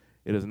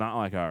 It is not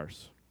like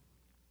ours.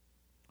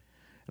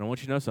 And I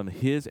want you to know something.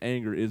 His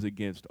anger is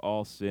against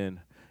all sin,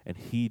 and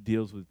he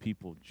deals with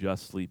people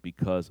justly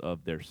because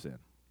of their sin.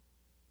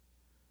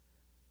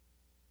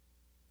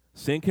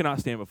 Sin cannot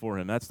stand before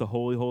him. That's the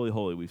holy, holy,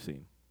 holy we've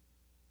seen.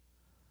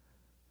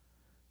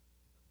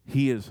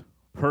 He is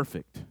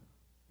perfect.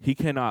 He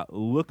cannot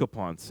look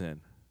upon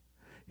sin.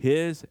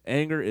 His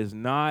anger is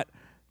not,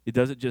 it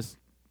doesn't just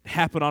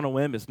happen on a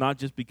whim. It's not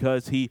just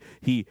because he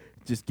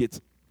just gets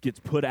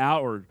put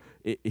out or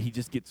he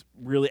just gets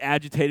really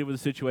agitated with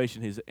the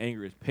situation. His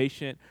anger is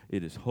patient,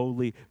 it is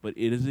holy, but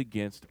it is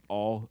against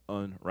all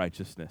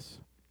unrighteousness.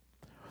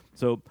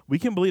 So we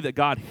can believe that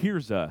God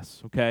hears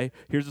us, okay?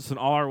 Hears us in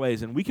all our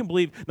ways. And we can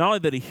believe not only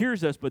that he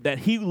hears us, but that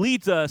he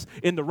leads us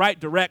in the right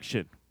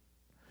direction.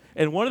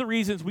 And one of the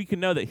reasons we can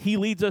know that he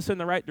leads us in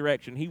the right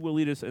direction, he will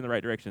lead us in the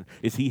right direction,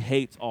 is he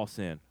hates all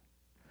sin.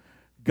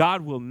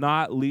 God will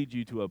not lead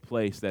you to a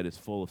place that is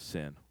full of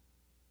sin.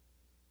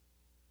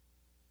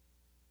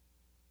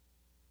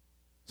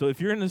 So if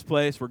you're in this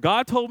place where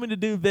God told me to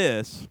do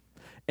this,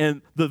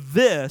 and the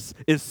this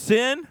is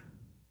sin,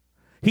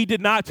 he did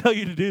not tell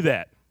you to do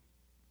that.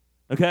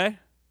 Okay?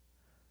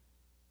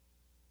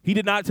 He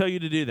did not tell you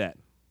to do that.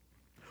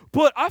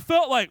 But I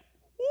felt like,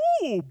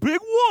 ooh, big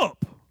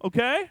whoop,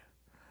 okay?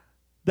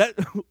 That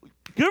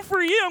good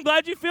for you. I'm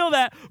glad you feel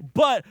that.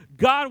 But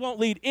God won't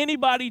lead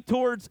anybody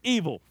towards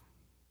evil.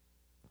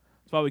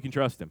 That's why we can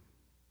trust him.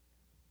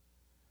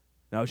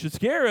 Now, it should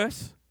scare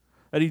us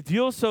that he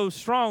deals so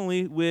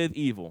strongly with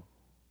evil.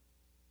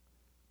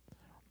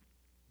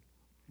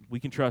 We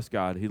can trust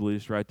God. He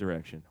leads us the right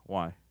direction.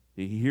 Why?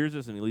 He hears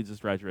us and he leads us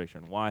the right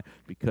direction. Why?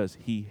 Because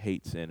he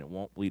hates sin and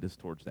won't lead us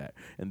towards that.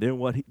 And then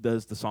what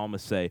does the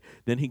psalmist say?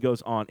 Then he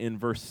goes on in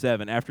verse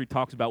 7. After he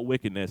talks about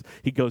wickedness,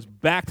 he goes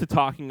back to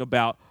talking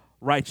about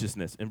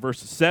righteousness. In verse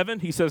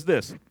 7, he says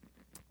this,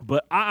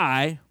 "But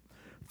I,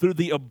 through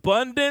the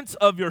abundance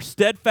of your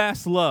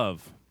steadfast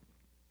love,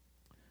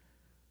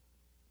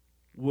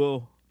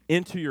 will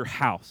enter your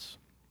house.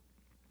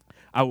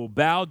 I will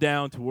bow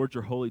down towards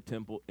your holy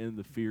temple in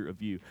the fear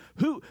of you."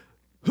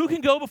 Who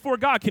can go before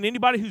God? Can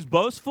anybody who's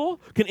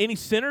boastful? Can any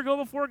sinner go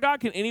before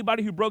God? Can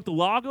anybody who broke the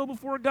law go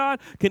before God?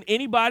 Can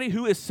anybody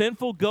who is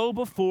sinful go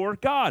before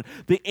God?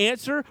 The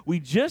answer we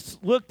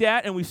just looked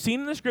at and we've seen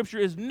in the scripture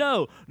is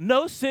no.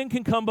 No sin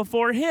can come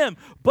before him.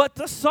 But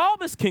the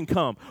psalmist can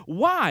come.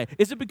 Why?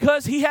 Is it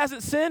because he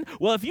hasn't sinned?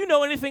 Well, if you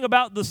know anything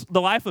about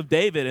the life of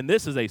David, and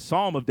this is a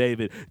psalm of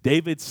David,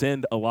 David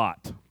sinned a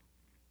lot.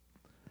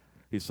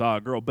 He saw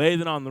a girl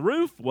bathing on the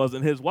roof,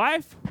 wasn't his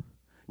wife.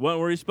 Wasn't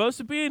where he's supposed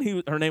to be,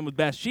 and her name was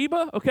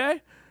Bathsheba,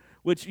 okay?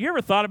 Which, you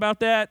ever thought about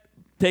that?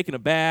 Taking a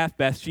bath,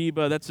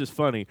 Bathsheba, that's just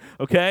funny,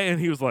 okay? And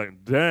he was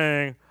like,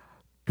 dang,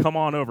 Come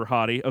on over,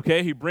 hottie.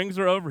 Okay, he brings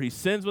her over. He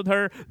sins with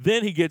her.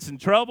 Then he gets in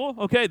trouble.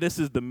 Okay, this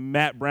is the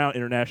Matt Brown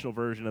international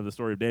version of the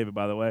story of David,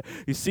 by the way.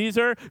 He sees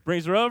her,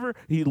 brings her over.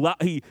 He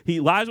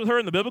lies with her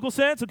in the biblical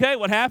sense. Okay,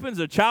 what happens?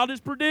 A child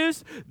is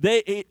produced.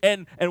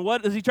 And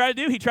what does he try to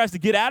do? He tries to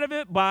get out of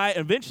it by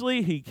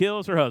eventually he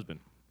kills her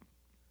husband.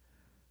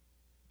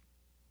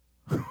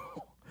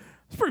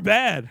 It's pretty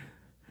bad.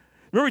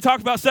 Remember we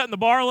talked about setting the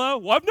bar low?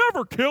 Well, I've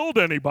never killed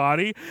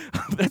anybody.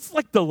 That's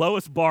like the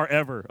lowest bar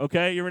ever.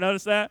 Okay, you ever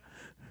notice that?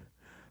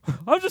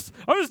 I'm just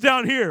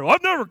down here. Well,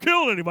 I've never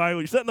killed anybody.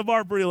 You're setting the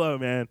bar pretty low,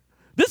 man.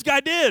 This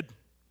guy did.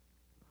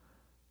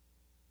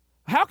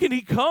 How can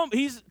he come?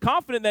 He's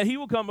confident that he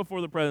will come before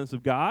the presence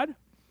of God.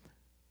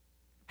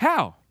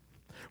 How?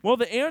 Well,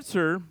 the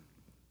answer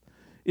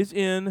is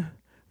in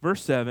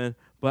verse 7,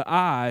 but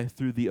I,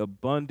 through the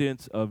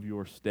abundance of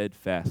your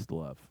steadfast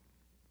love.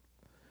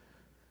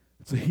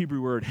 It's a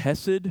Hebrew word,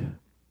 hesed,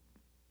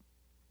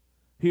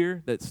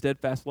 here, that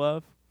steadfast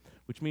love,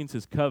 which means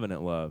his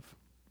covenant love.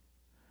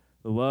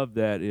 The love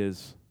that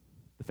is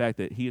the fact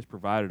that he has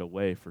provided a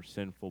way for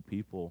sinful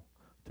people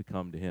to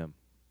come to him.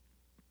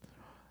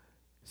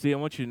 See, I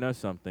want you to know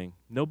something.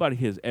 Nobody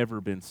has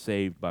ever been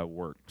saved by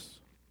works.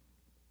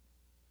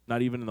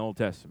 Not even in the Old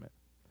Testament.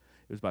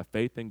 It was by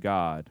faith in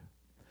God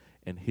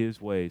and his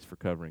ways for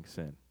covering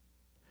sin.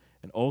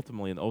 And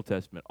ultimately, in the Old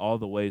Testament, all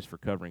the ways for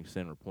covering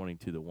sin were pointing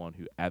to the one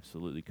who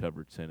absolutely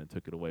covered sin and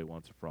took it away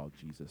once and for all,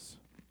 Jesus.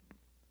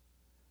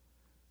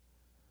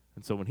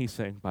 And so when he's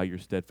saying, by your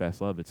steadfast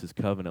love, it's his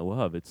covenant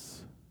love.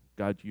 It's,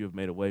 God, you have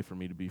made a way for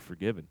me to be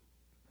forgiven.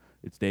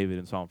 It's David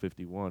in Psalm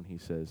 51. He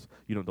says,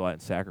 you don't delight in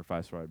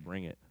sacrifice, so I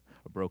bring it.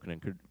 A broken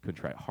and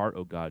contrite heart,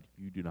 O God,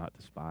 you do not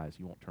despise.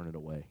 You won't turn it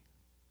away.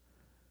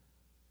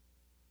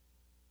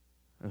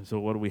 And so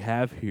what do we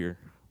have here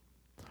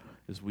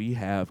is we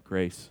have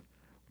grace.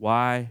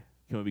 Why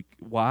can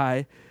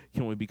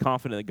we be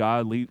confident that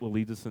God will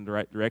lead us in the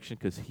right direction?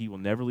 Because he will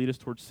never lead us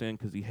towards sin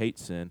because he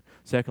hates sin.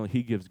 Secondly,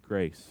 he gives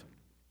grace.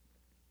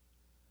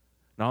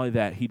 Not only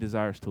that, he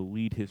desires to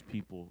lead his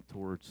people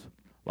towards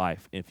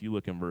life. If you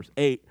look in verse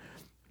 8,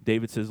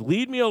 David says,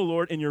 lead me, O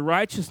Lord, in your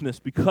righteousness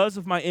because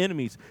of my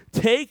enemies.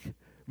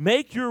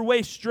 Make your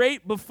way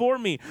straight before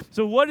me.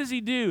 So what does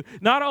he do?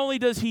 Not only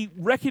does he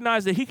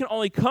recognize that he can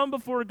only come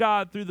before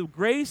God through the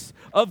grace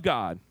of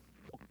God.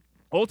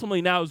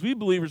 Ultimately, now as we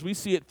believers, we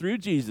see it through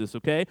Jesus,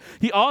 okay?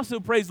 He also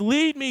prays,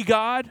 lead me,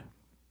 God.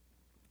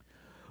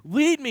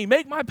 Lead me.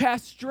 Make my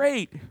path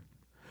straight.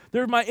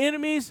 They're my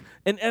enemies,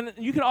 and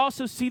you can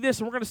also see this,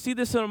 and we're going to see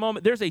this in a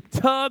moment. There's a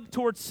tug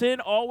towards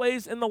sin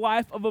always in the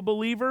life of a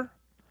believer.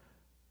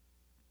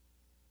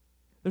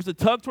 There's a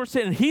tug towards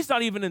sin, and he's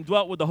not even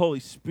indwelt with the Holy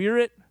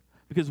Spirit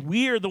because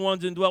we are the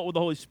ones indwelt with the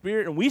Holy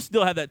Spirit, and we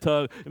still have that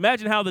tug.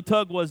 Imagine how the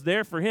tug was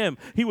there for him.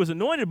 He was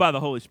anointed by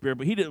the Holy Spirit,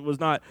 but he was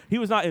not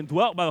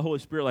indwelt by the Holy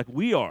Spirit like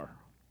we are.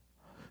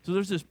 So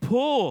there's this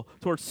pull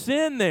towards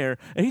sin there,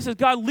 and he says,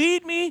 God,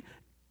 lead me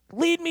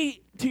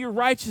to your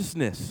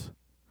righteousness.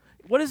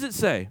 What does it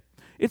say?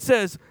 It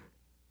says,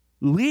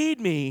 lead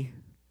me,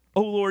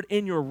 O Lord,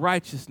 in your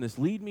righteousness.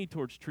 Lead me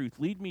towards truth.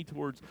 Lead me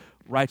towards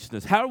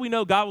righteousness. How do we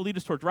know God will lead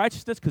us towards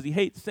righteousness? Because he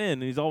hates sin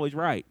and he's always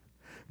right.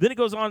 Then it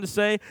goes on to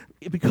say,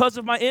 because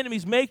of my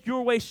enemies, make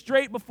your way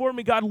straight before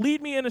me. God,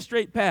 lead me in a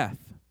straight path.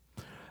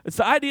 It's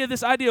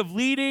this idea of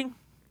leading,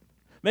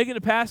 making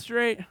the path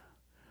straight.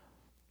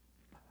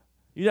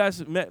 You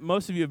guys,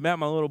 most of you have met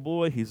my little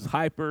boy. He's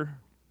hyper.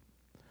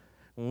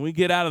 When we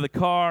get out of the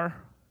car,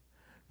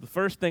 the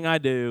first thing I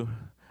do,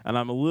 and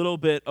I'm a little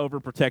bit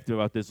overprotective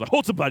about this, I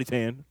hold somebody's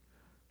hand,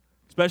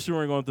 especially when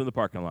we're going through the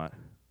parking lot.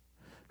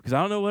 Because I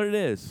don't know what it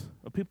is.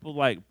 People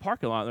like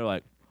parking lot, they're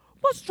like,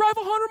 let's drive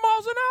 100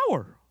 miles an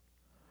hour.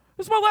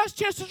 This is my last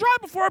chance to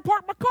drive before I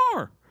park my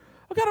car.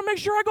 I got to make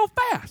sure I go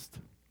fast.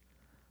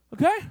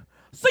 Okay?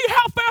 See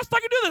how fast I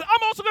can do this.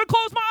 I'm also going to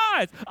close my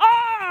eyes.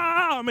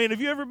 I mean,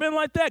 have you ever been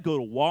like that? Go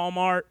to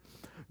Walmart.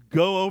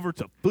 Go over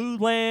to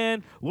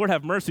Foodland. Lord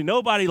have mercy.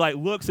 Nobody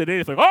looks at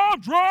anything. I'm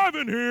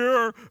driving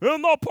here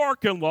in the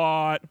parking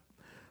lot.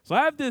 So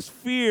I have this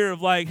fear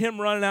of him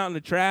running out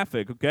into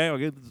traffic, okay? I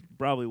guess it's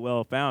probably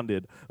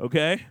well-founded,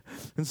 okay?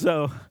 And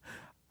so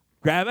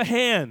grab a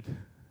hand.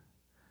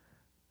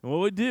 And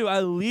what we do,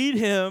 I lead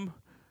him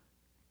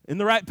in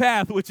the right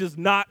path, which is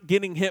not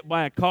getting hit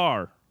by a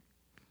car.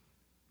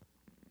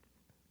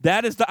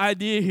 That is the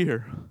idea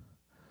here.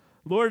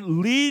 Lord,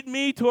 lead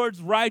me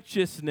towards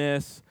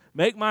righteousness.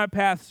 Make my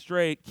path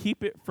straight.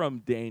 Keep it from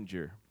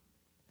danger.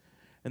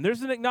 And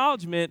there's an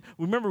acknowledgement.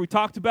 Remember, he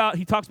talks about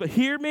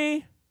hear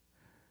me.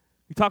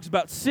 He talks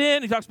about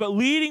sin. He talks about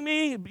leading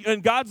me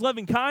and God's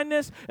loving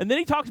kindness. And then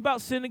he talks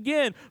about sin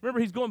again. Remember,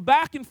 he's going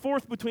back and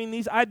forth between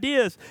these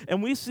ideas.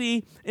 And we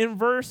see in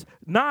verse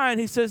 9,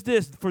 he says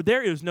this, for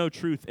there is no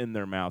truth in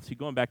their mouths. He's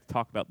going back to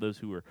talk about those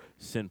who are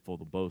sinful,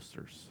 the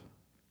boasters.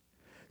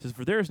 He says,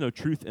 for there is no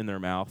truth in their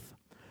mouth.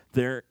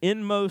 Their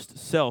inmost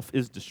self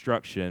is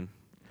destruction.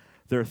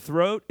 Their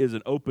throat is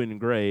an open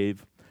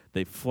grave.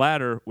 They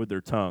flatter with their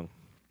tongue.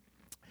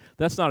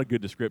 That's not a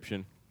good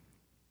description.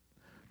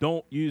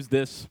 Don't use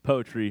this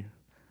poetry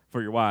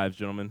for your wives,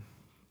 gentlemen.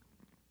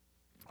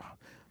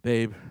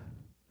 Babe,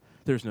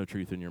 there's no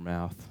truth in your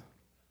mouth.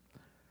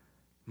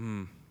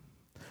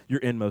 Your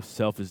inmost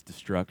self is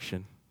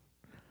destruction.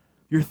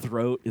 Your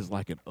throat is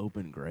like an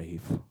open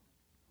grave.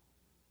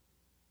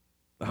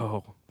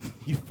 Oh,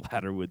 you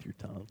flatter with your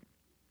tongue.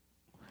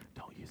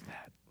 Don't use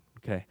that.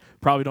 Okay.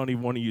 Probably don't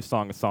even want to use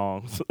Song of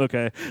Songs,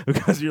 okay?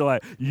 Because you're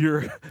like,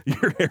 your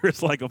hair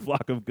is like a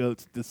flock of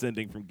goats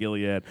descending from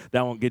Gilead.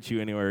 That won't get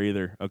you anywhere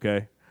either,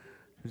 okay?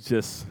 It's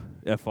just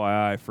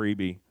FYI,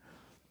 freebie.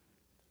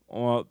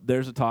 Well,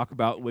 there's a talk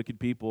about wicked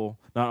people.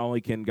 Not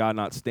only can God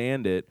not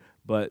stand it,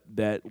 but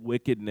that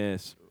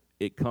wickedness,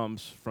 it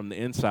comes from the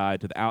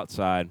inside to the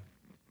outside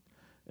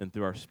and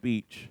through our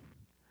speech,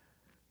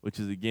 which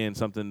is, again,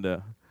 something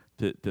to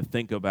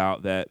think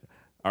about, that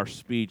our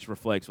speech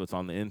reflects what's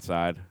on the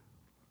inside.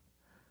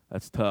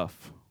 That's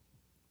tough.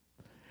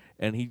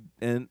 And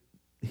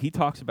he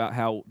talks about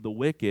how the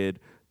wicked,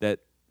 that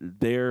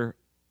their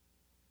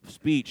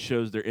speech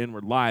shows their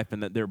inward life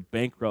and that they're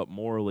bankrupt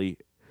morally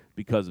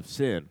because of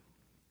sin.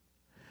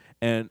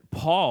 And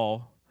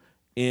Paul,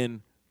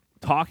 in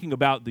talking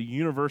about the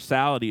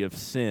universality of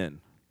sin,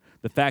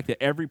 the fact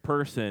that every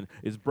person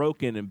is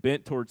broken and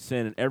bent towards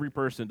sin, and every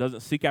person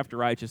doesn't seek after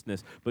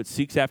righteousness but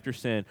seeks after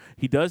sin,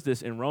 he does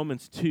this in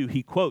Romans 2.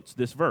 He quotes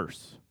this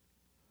verse.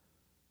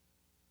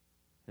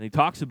 And he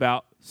talks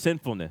about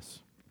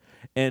sinfulness.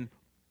 And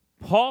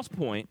Paul's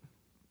point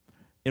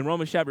in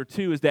Romans chapter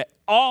 2 is that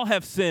all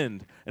have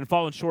sinned and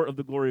fallen short of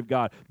the glory of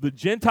God. The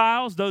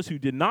Gentiles, those who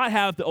did not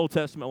have the Old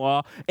Testament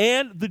law,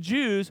 and the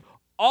Jews,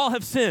 all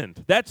have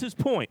sinned. That's his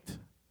point.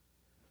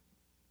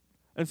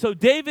 And so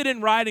David, in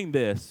writing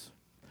this,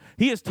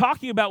 he is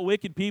talking about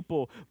wicked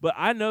people, but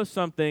I know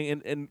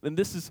something, and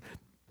this is,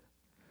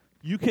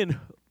 you can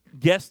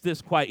guess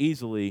this quite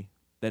easily,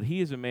 that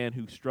he is a man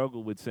who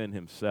struggled with sin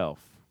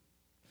himself.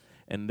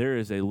 And there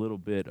is a little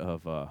bit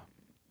of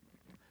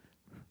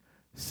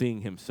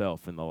seeing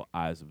himself in the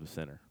eyes of a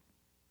sinner.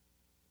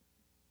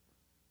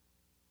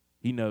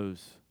 He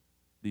knows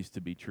these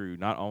to be true,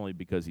 not only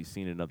because he's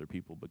seen it in other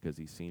people, because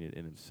he's seen it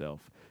in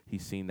himself.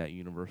 He's seen that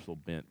universal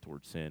bent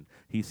towards sin.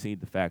 He's seen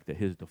the fact that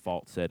his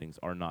default settings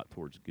are not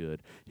towards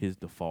good. His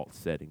default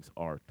settings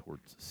are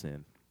towards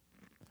sin.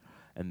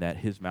 And that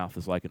his mouth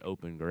is like an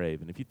open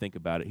grave. And if you think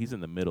about it, he's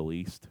in the Middle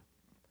East.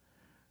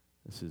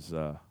 This is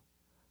an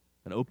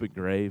open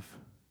grave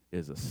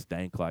is a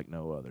stank like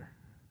no other,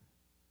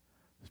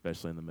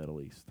 especially in the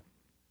Middle East.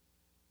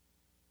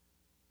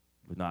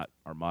 With not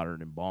our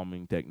modern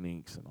embalming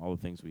techniques and all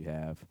the things we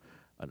have,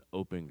 an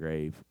open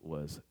grave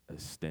was a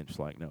stench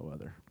like no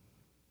other.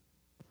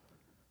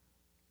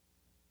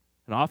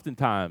 And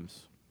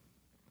oftentimes,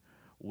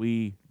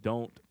 we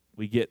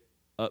get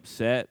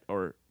upset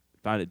or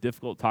find it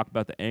difficult to talk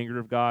about the anger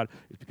of God.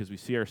 It's because we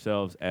see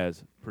ourselves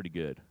as pretty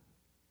good.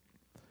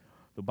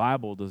 The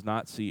Bible does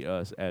not see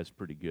us as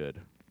pretty good.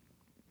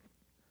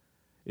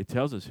 It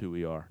tells us who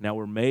we are. Now,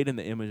 we're made in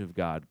the image of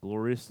God.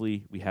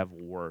 Gloriously, we have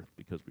worth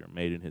because we are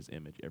made in his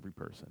image, every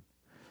person.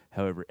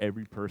 However,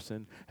 every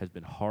person has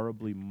been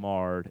horribly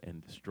marred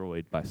and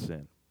destroyed by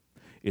sin.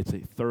 It's a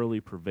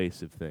thoroughly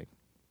pervasive thing.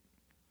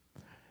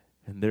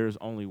 And there is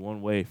only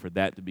one way for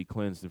that to be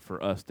cleansed and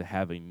for us to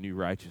have a new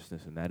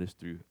righteousness, and that is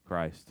through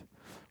Christ.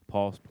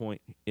 Paul's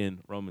point in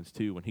Romans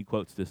 2 when he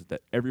quotes this is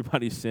that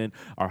everybody's sin,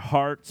 our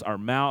hearts, our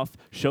mouth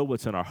show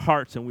what's in our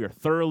hearts, and we are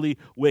thoroughly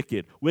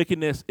wicked.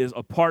 Wickedness is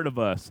a part of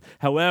us.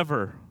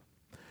 However,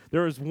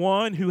 there is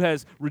one who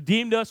has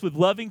redeemed us with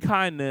loving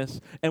kindness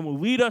and will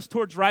lead us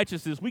towards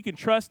righteousness. We can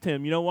trust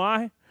him. You know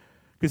why?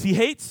 Because he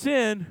hates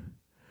sin,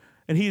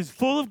 and he is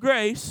full of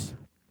grace.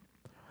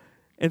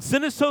 And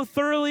sin is so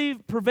thoroughly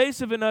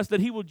pervasive in us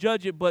that he will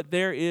judge it, but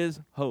there is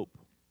hope.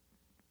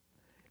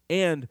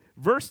 And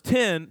verse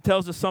 10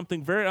 tells us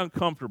something very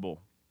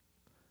uncomfortable.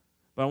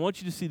 But I want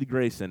you to see the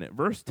grace in it.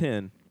 Verse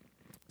 10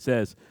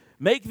 says,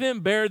 "Make them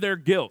bear their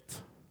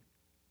guilt,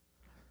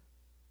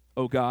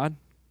 O God.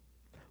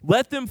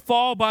 Let them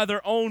fall by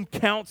their own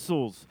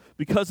counsels.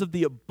 Because of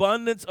the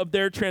abundance of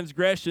their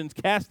transgressions,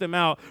 cast them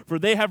out, for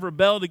they have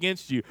rebelled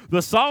against you."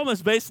 The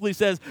psalmist basically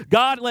says,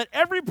 God, let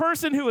every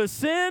person who has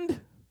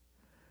sinned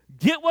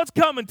get what's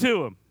coming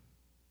to him.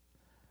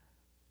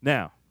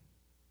 Now,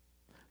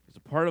 there's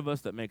a part of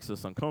us that makes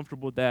us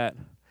uncomfortable with that,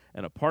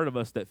 and a part of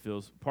us that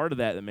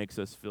makes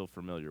us feel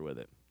familiar with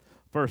it.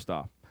 First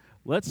off,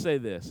 let's say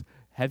this.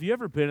 Have you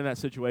ever been in that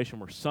situation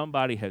where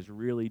somebody has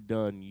really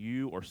done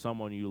you or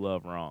someone you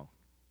love wrong?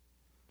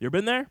 You ever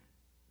been there?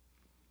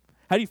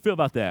 How do you feel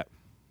about that?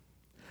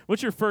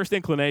 What's your first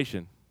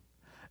inclination?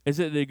 Is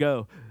it to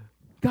go,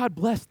 God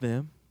bless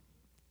them,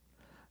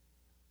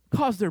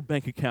 cause their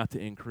bank account to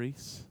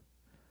increase.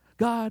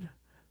 God,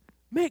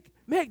 make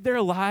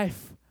their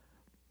life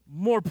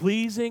more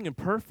pleasing and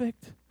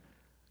perfect.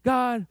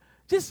 God,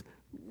 just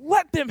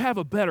let them have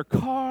a better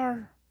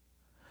car.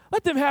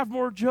 Let them have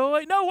more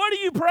joy. No, what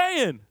are you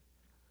praying?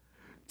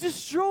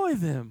 Destroy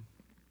them.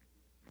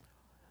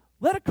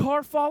 Let a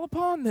car fall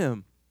upon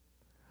them.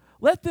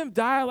 Let them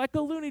die like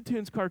a Looney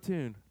Tunes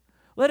cartoon.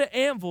 Let an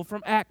anvil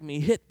from Acme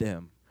hit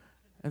them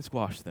and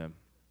squash them.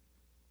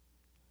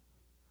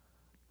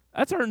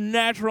 That's our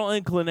natural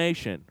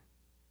inclination.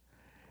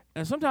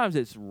 And sometimes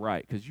it's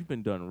right because you've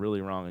been done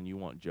really wrong and you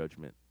want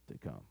judgment to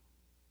come.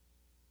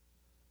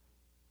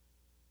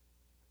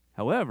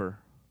 However,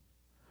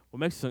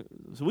 so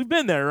we've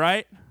been there,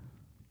 right?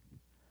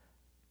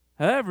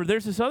 However,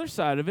 there's this other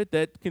side of it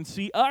that can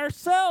see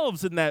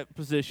ourselves in that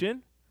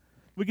position.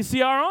 We can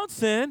see our own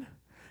sin,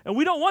 and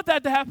we don't want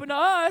that to happen to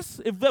us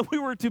if we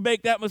were to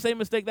make that same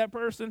mistake that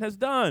person has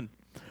done.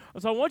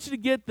 So I want you to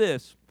get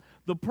this.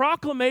 The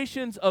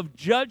proclamations of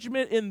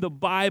judgment in the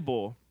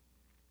Bible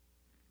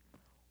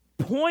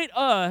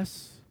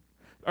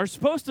are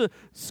supposed to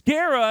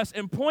scare us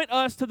and point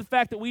us to the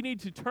fact that we need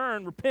to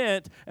turn,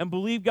 repent, and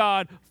believe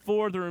God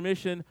for the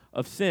remission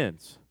of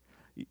sins.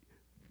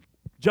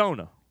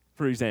 Jonah,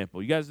 for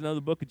example. You guys know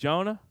the book of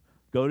Jonah?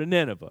 Go to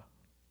Nineveh.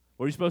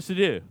 What are you supposed to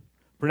do?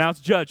 Pronounce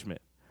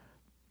judgment.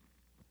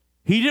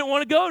 He didn't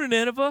want to go to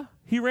Nineveh.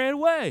 He ran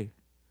away.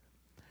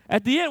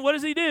 At the end, what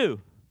does he do?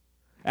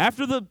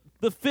 After the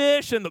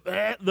fish and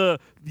the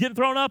getting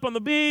thrown up on the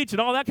beach and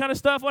all that kind of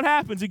stuff, what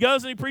happens? He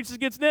goes and he preaches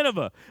against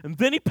Nineveh. And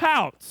then he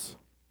pouts.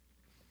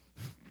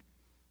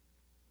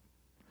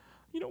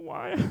 You know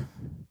why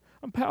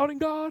I'm pouting,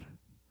 God?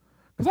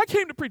 Because I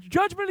came to preach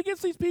judgment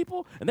against these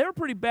people, and they were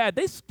pretty bad.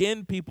 They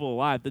skinned people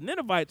alive. The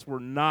Ninevites were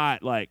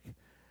not, like,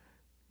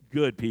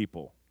 good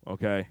people,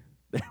 okay?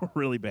 They were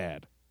really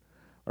bad,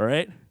 all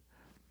right?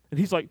 And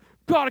he's like,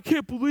 God, I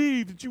can't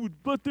believe that you would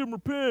let them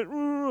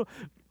repent.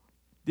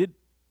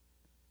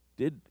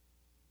 Did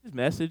his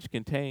message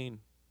contain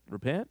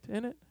repent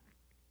in it?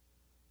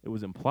 It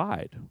was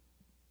implied.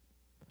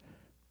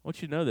 I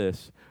want you to know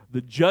this.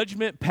 The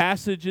judgment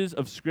passages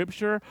of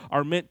Scripture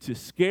are meant to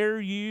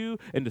scare you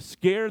and to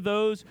scare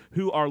those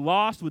who are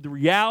lost with the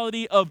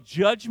reality of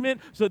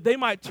judgment so that they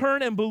might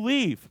turn and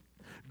believe.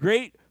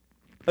 One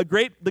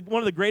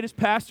of the greatest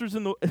pastors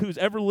who's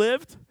ever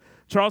lived,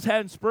 Charles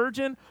Haddon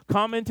Spurgeon,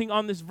 commenting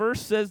on this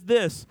verse, says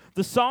this: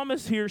 the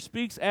psalmist here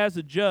speaks as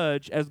a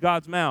judge, as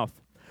God's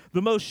mouth.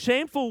 The most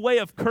shameful way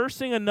of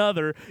cursing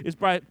another is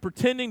by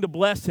pretending to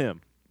bless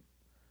him.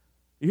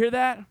 You hear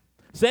that?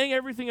 Saying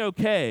everything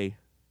okay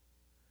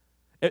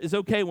is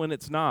okay when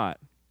it's not,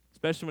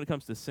 especially when it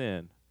comes to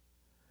sin.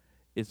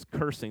 It's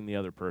cursing the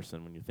other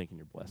person when you're thinking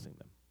you're blessing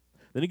them.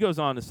 Then he goes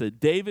on to say,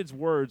 David's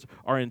words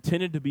are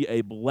intended to be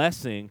a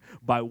blessing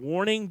by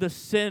warning the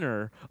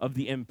sinner of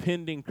the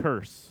impending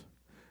curse.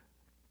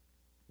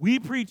 We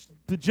preach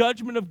the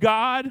judgment of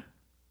God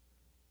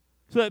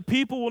so that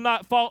people will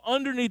not fall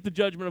underneath the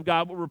judgment of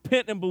God, but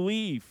repent and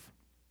believe.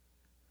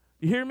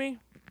 You hear me?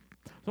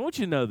 So I want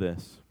you to know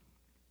this.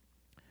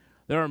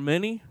 There are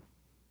many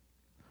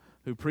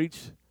who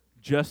preach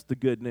just the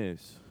good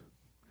news.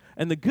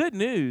 And the good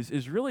news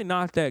is really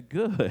not that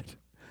good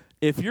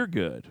if you're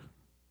good.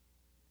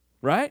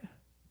 Right?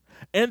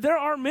 And there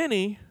are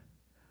many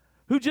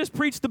who just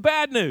preach the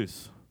bad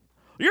news.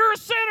 You're a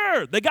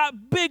sinner. They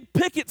got big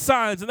picket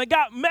signs and they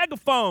got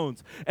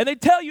megaphones and they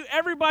tell you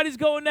everybody's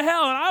going to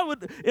hell.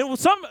 And with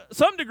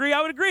some degree,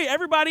 I would agree.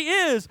 Everybody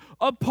is,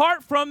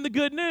 apart from the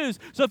good news.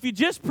 So if you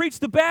just preach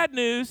the bad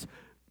news,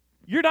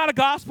 you're not a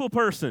gospel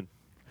person.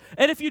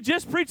 And if you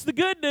just preach the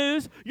good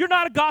news, you're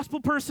not a gospel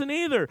person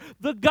either.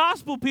 The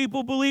gospel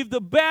people believe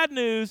the bad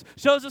news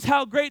shows us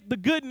how great the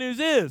good news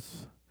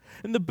is.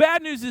 And the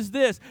bad news is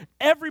this: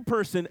 every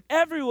person,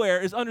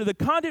 everywhere, is under the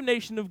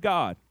condemnation of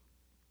God.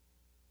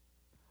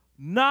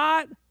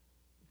 Not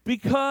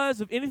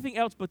because of anything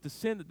else but the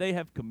sin that they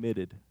have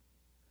committed.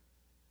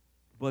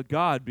 But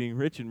God, being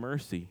rich in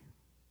mercy,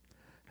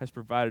 has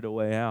provided a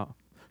way out.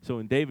 So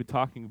in David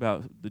talking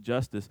about the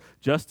justice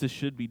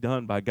should be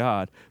done by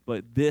God.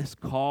 But this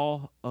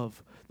call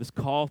of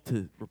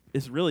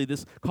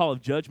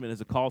judgment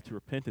is a call to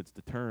repentance,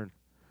 to turn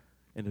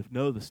and to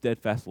know the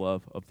steadfast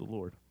love of the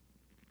Lord.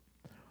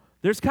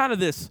 There's kind of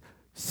this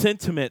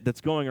sentiment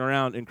that's going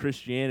around in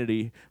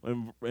Christianity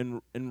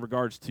in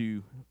regards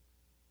to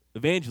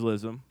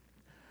evangelism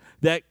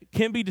that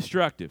can be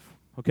destructive,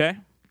 okay?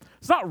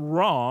 It's not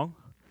wrong,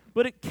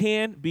 but it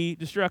can be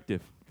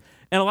destructive.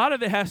 And a lot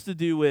of it has to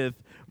do with,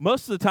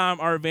 most of the time,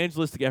 our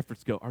evangelistic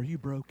efforts go, are you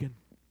broken?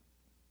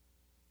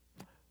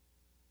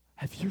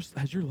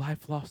 Has your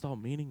life lost all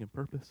meaning and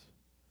purpose?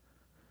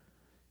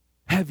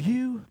 Have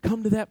you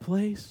come to that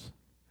place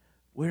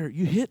where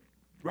you hit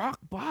rock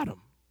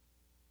bottom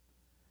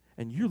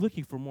and you're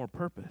looking for more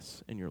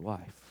purpose in your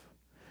life?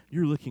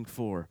 You're looking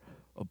for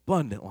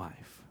abundant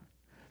life.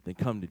 Then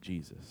come to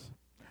Jesus.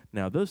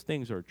 Not those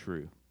things are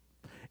true,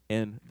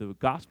 and the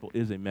gospel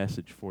is a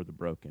message for the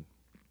broken.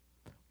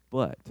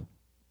 But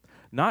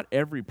not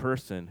every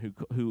person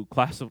who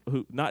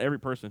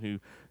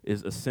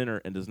is a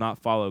sinner and does not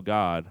follow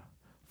God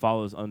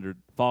falls under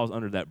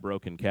that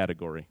broken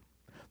category.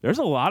 There's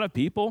a lot of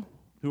people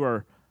who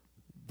are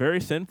very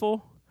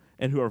sinful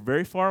and who are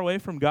very far away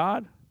from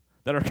God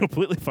that are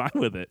completely fine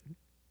with it.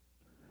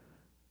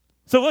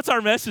 So what's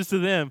our message to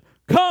them?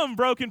 Come,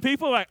 broken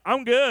people, like,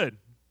 I'm good.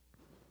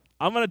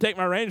 I'm going to take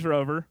my Range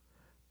Rover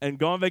and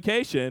go on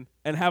vacation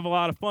and have a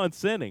lot of fun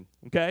sinning,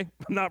 okay?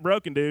 I'm not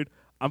broken, dude.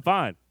 I'm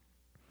fine,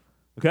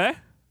 okay?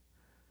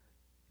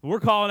 We're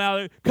calling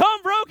out,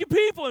 come broken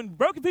people, and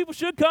broken people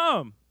should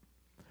come.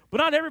 But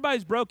not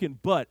everybody's broken,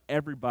 but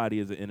everybody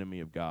is an enemy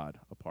of God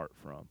apart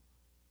from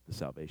the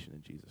salvation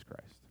in Jesus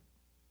Christ.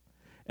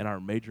 And our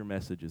major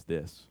message is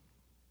this: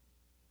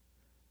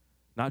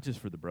 not just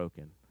for the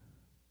broken,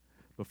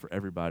 but for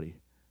everybody.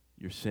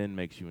 Your sin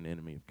makes you an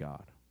enemy of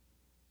God.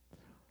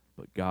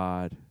 But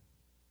God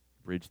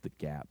bridged the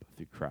gap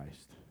through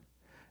Christ,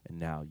 and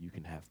now you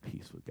can have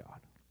peace with God.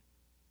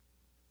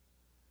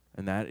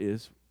 And that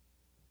is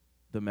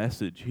the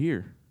message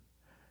here.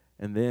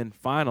 And then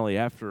finally,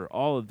 after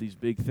all of these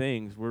big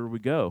things, where do we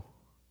go?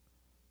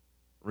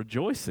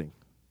 Rejoicing.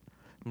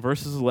 In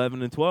verses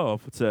 11 and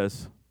 12, it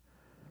says,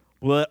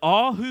 let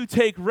all who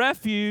take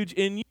refuge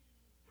in you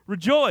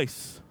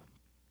rejoice.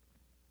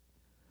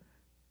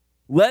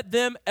 Let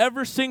them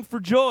ever sing for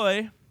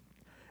joy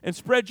and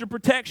spread your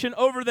protection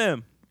over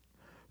them.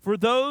 For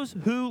those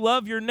who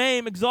love your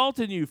name exalt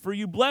in you. For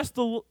you bless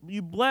the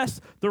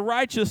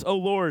righteous, O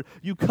Lord.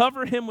 You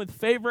cover him with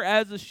favor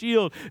as a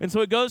shield. And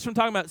so it goes from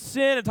talking about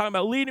sin and talking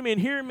about leading me and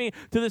hearing me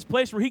to this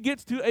place where he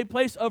gets to a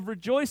place of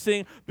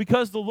rejoicing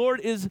because the Lord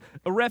is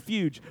a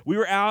refuge. We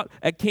were out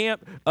at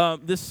camp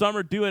this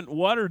summer doing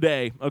Water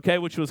Day, okay,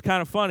 which was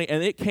kind of funny.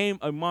 And it came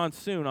a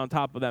monsoon on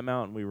top of that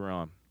mountain we were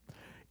on.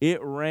 It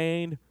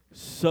rained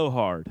so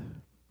hard.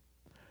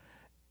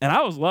 And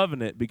I was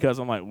loving it because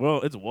I'm like, well,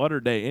 it's Water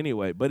Day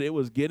anyway. But it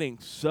was getting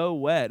so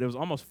wet. It was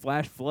almost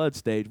flash flood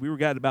stage. We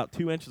got about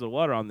 2 inches of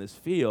water on this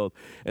field.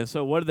 And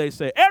so what did they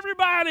say?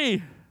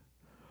 Everybody,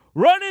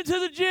 run into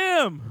the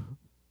gym.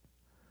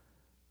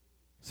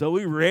 So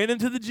we ran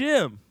into the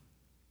gym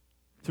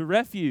to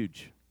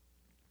refuge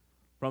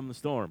from the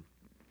storm.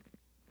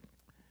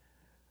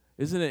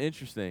 Isn't it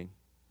interesting?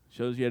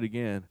 Shows yet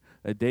again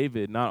that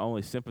David not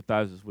only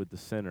sympathizes with the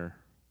sinner,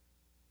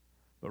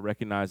 but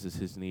recognizes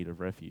his need of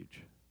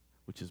refuge,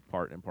 which is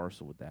part and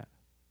parcel with that.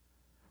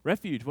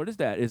 Refuge, what is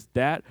that? Is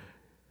that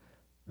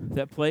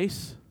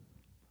place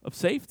of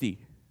safety.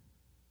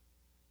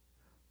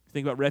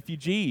 Think about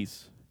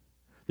refugees.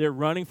 They're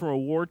running from a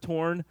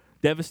war-torn,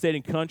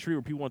 devastating country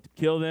where people want to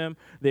kill them.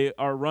 They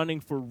are running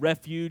for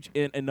refuge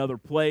in another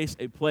place,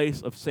 a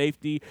place of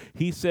safety.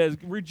 He says,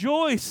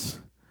 rejoice.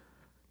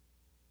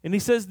 And he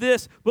says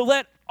this, but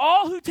let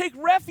all who take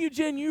refuge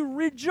in you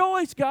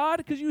rejoice, God,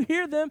 because you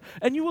hear them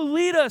and you will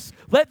lead us.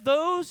 Let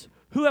those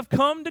who have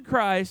come to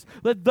Christ,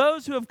 let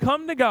those who have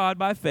come to God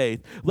by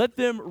faith, let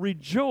them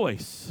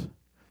rejoice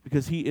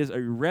because he is a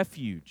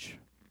refuge.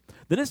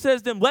 Then it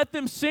says them, let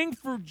them sing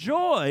for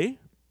joy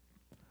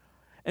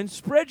and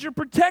spread your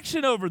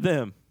protection over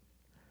them,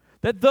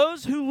 that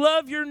those who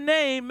love your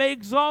name may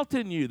exalt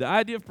in you. The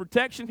idea of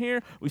protection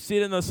here, we see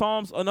it in the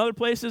Psalms and other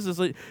places, is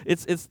like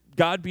it's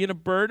God being a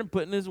bird and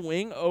putting his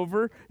wing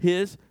over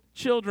his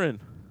children.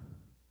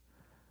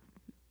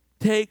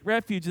 Take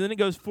refuge. And then it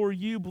goes, for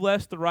you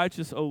bless the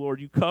righteous, O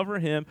Lord. You cover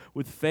him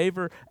with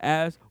favor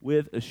as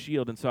with a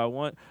shield. And so I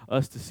want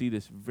us to see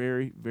this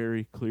very,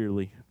 very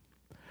clearly,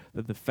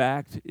 that the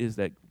fact is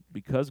that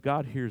because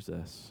God hears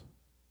us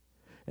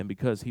and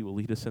because he will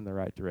lead us in the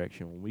right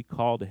direction, when we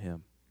call to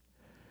him,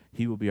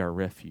 he will be our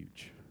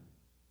refuge.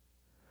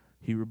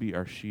 He will be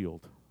our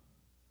shield.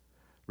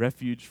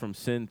 Refuge from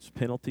sin's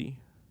penalty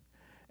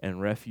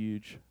and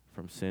refuge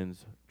from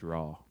sin's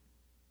draw.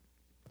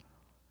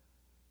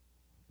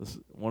 This,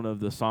 one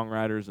of the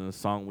songwriters in the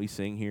song we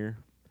sing here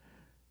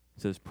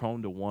says,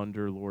 prone to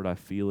wonder, Lord, I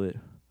feel it.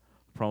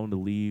 Prone to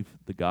leave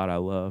the God I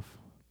love.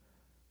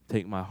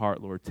 Take my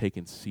heart, Lord, take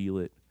and seal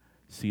it.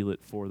 Seal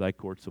it for thy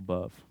courts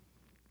above.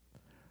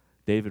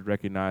 David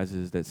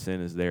recognizes that sin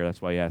is there.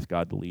 That's why he asked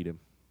God to lead him.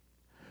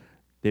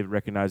 David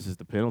recognizes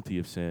the penalty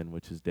of sin,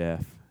 which is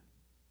death.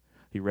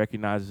 He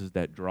recognizes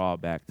that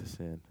drawback to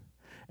sin.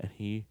 And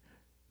he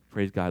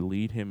prays God,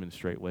 lead him in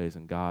straight ways,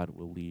 and God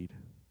will lead.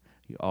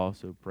 He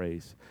also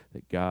prays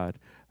that God,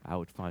 I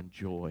would find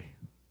joy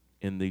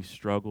in these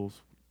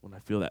struggles when I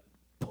feel that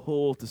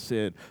pull to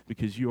sin,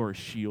 because you are a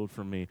shield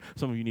for me.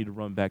 Some of you need to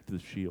run back to the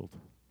shield.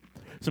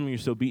 Some of you are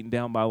so beaten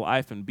down by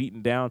life and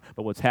beaten down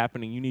by what's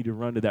happening, you need to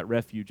run to that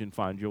refuge and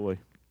find joy.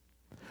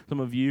 Some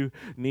of you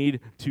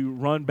need to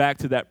run back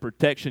to that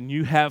protection.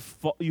 You have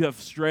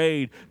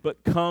strayed,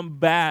 but come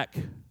back.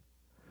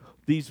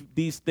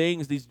 These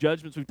things, these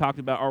judgments we've talked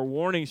about are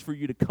warnings for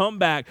you to come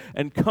back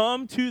and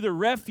come to the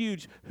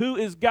refuge who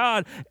is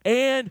God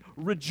and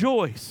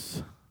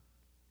rejoice.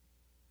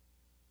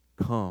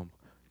 Come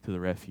to the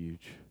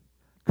refuge.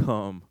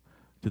 Come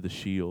to the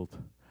shield.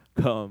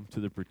 Come to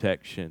the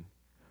protection.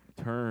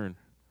 Turn,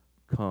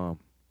 come.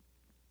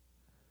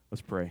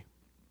 Let's pray.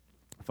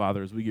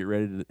 Father, as we get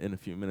ready in a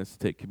few minutes to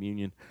take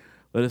communion,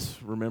 let us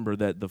remember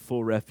that the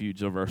full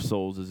refuge of our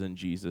souls is in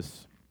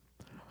Jesus,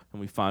 and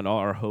we find all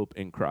our hope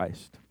in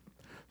Christ.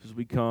 As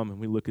we come and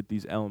we look at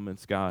these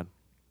elements, God,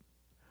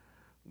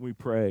 we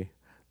pray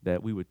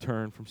that we would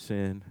turn from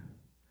sin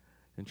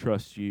and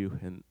trust you,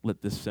 and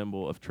let this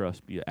symbol of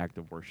trust be an act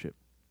of worship.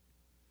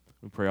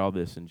 We pray all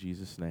this in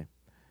Jesus' name.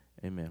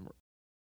 Amen.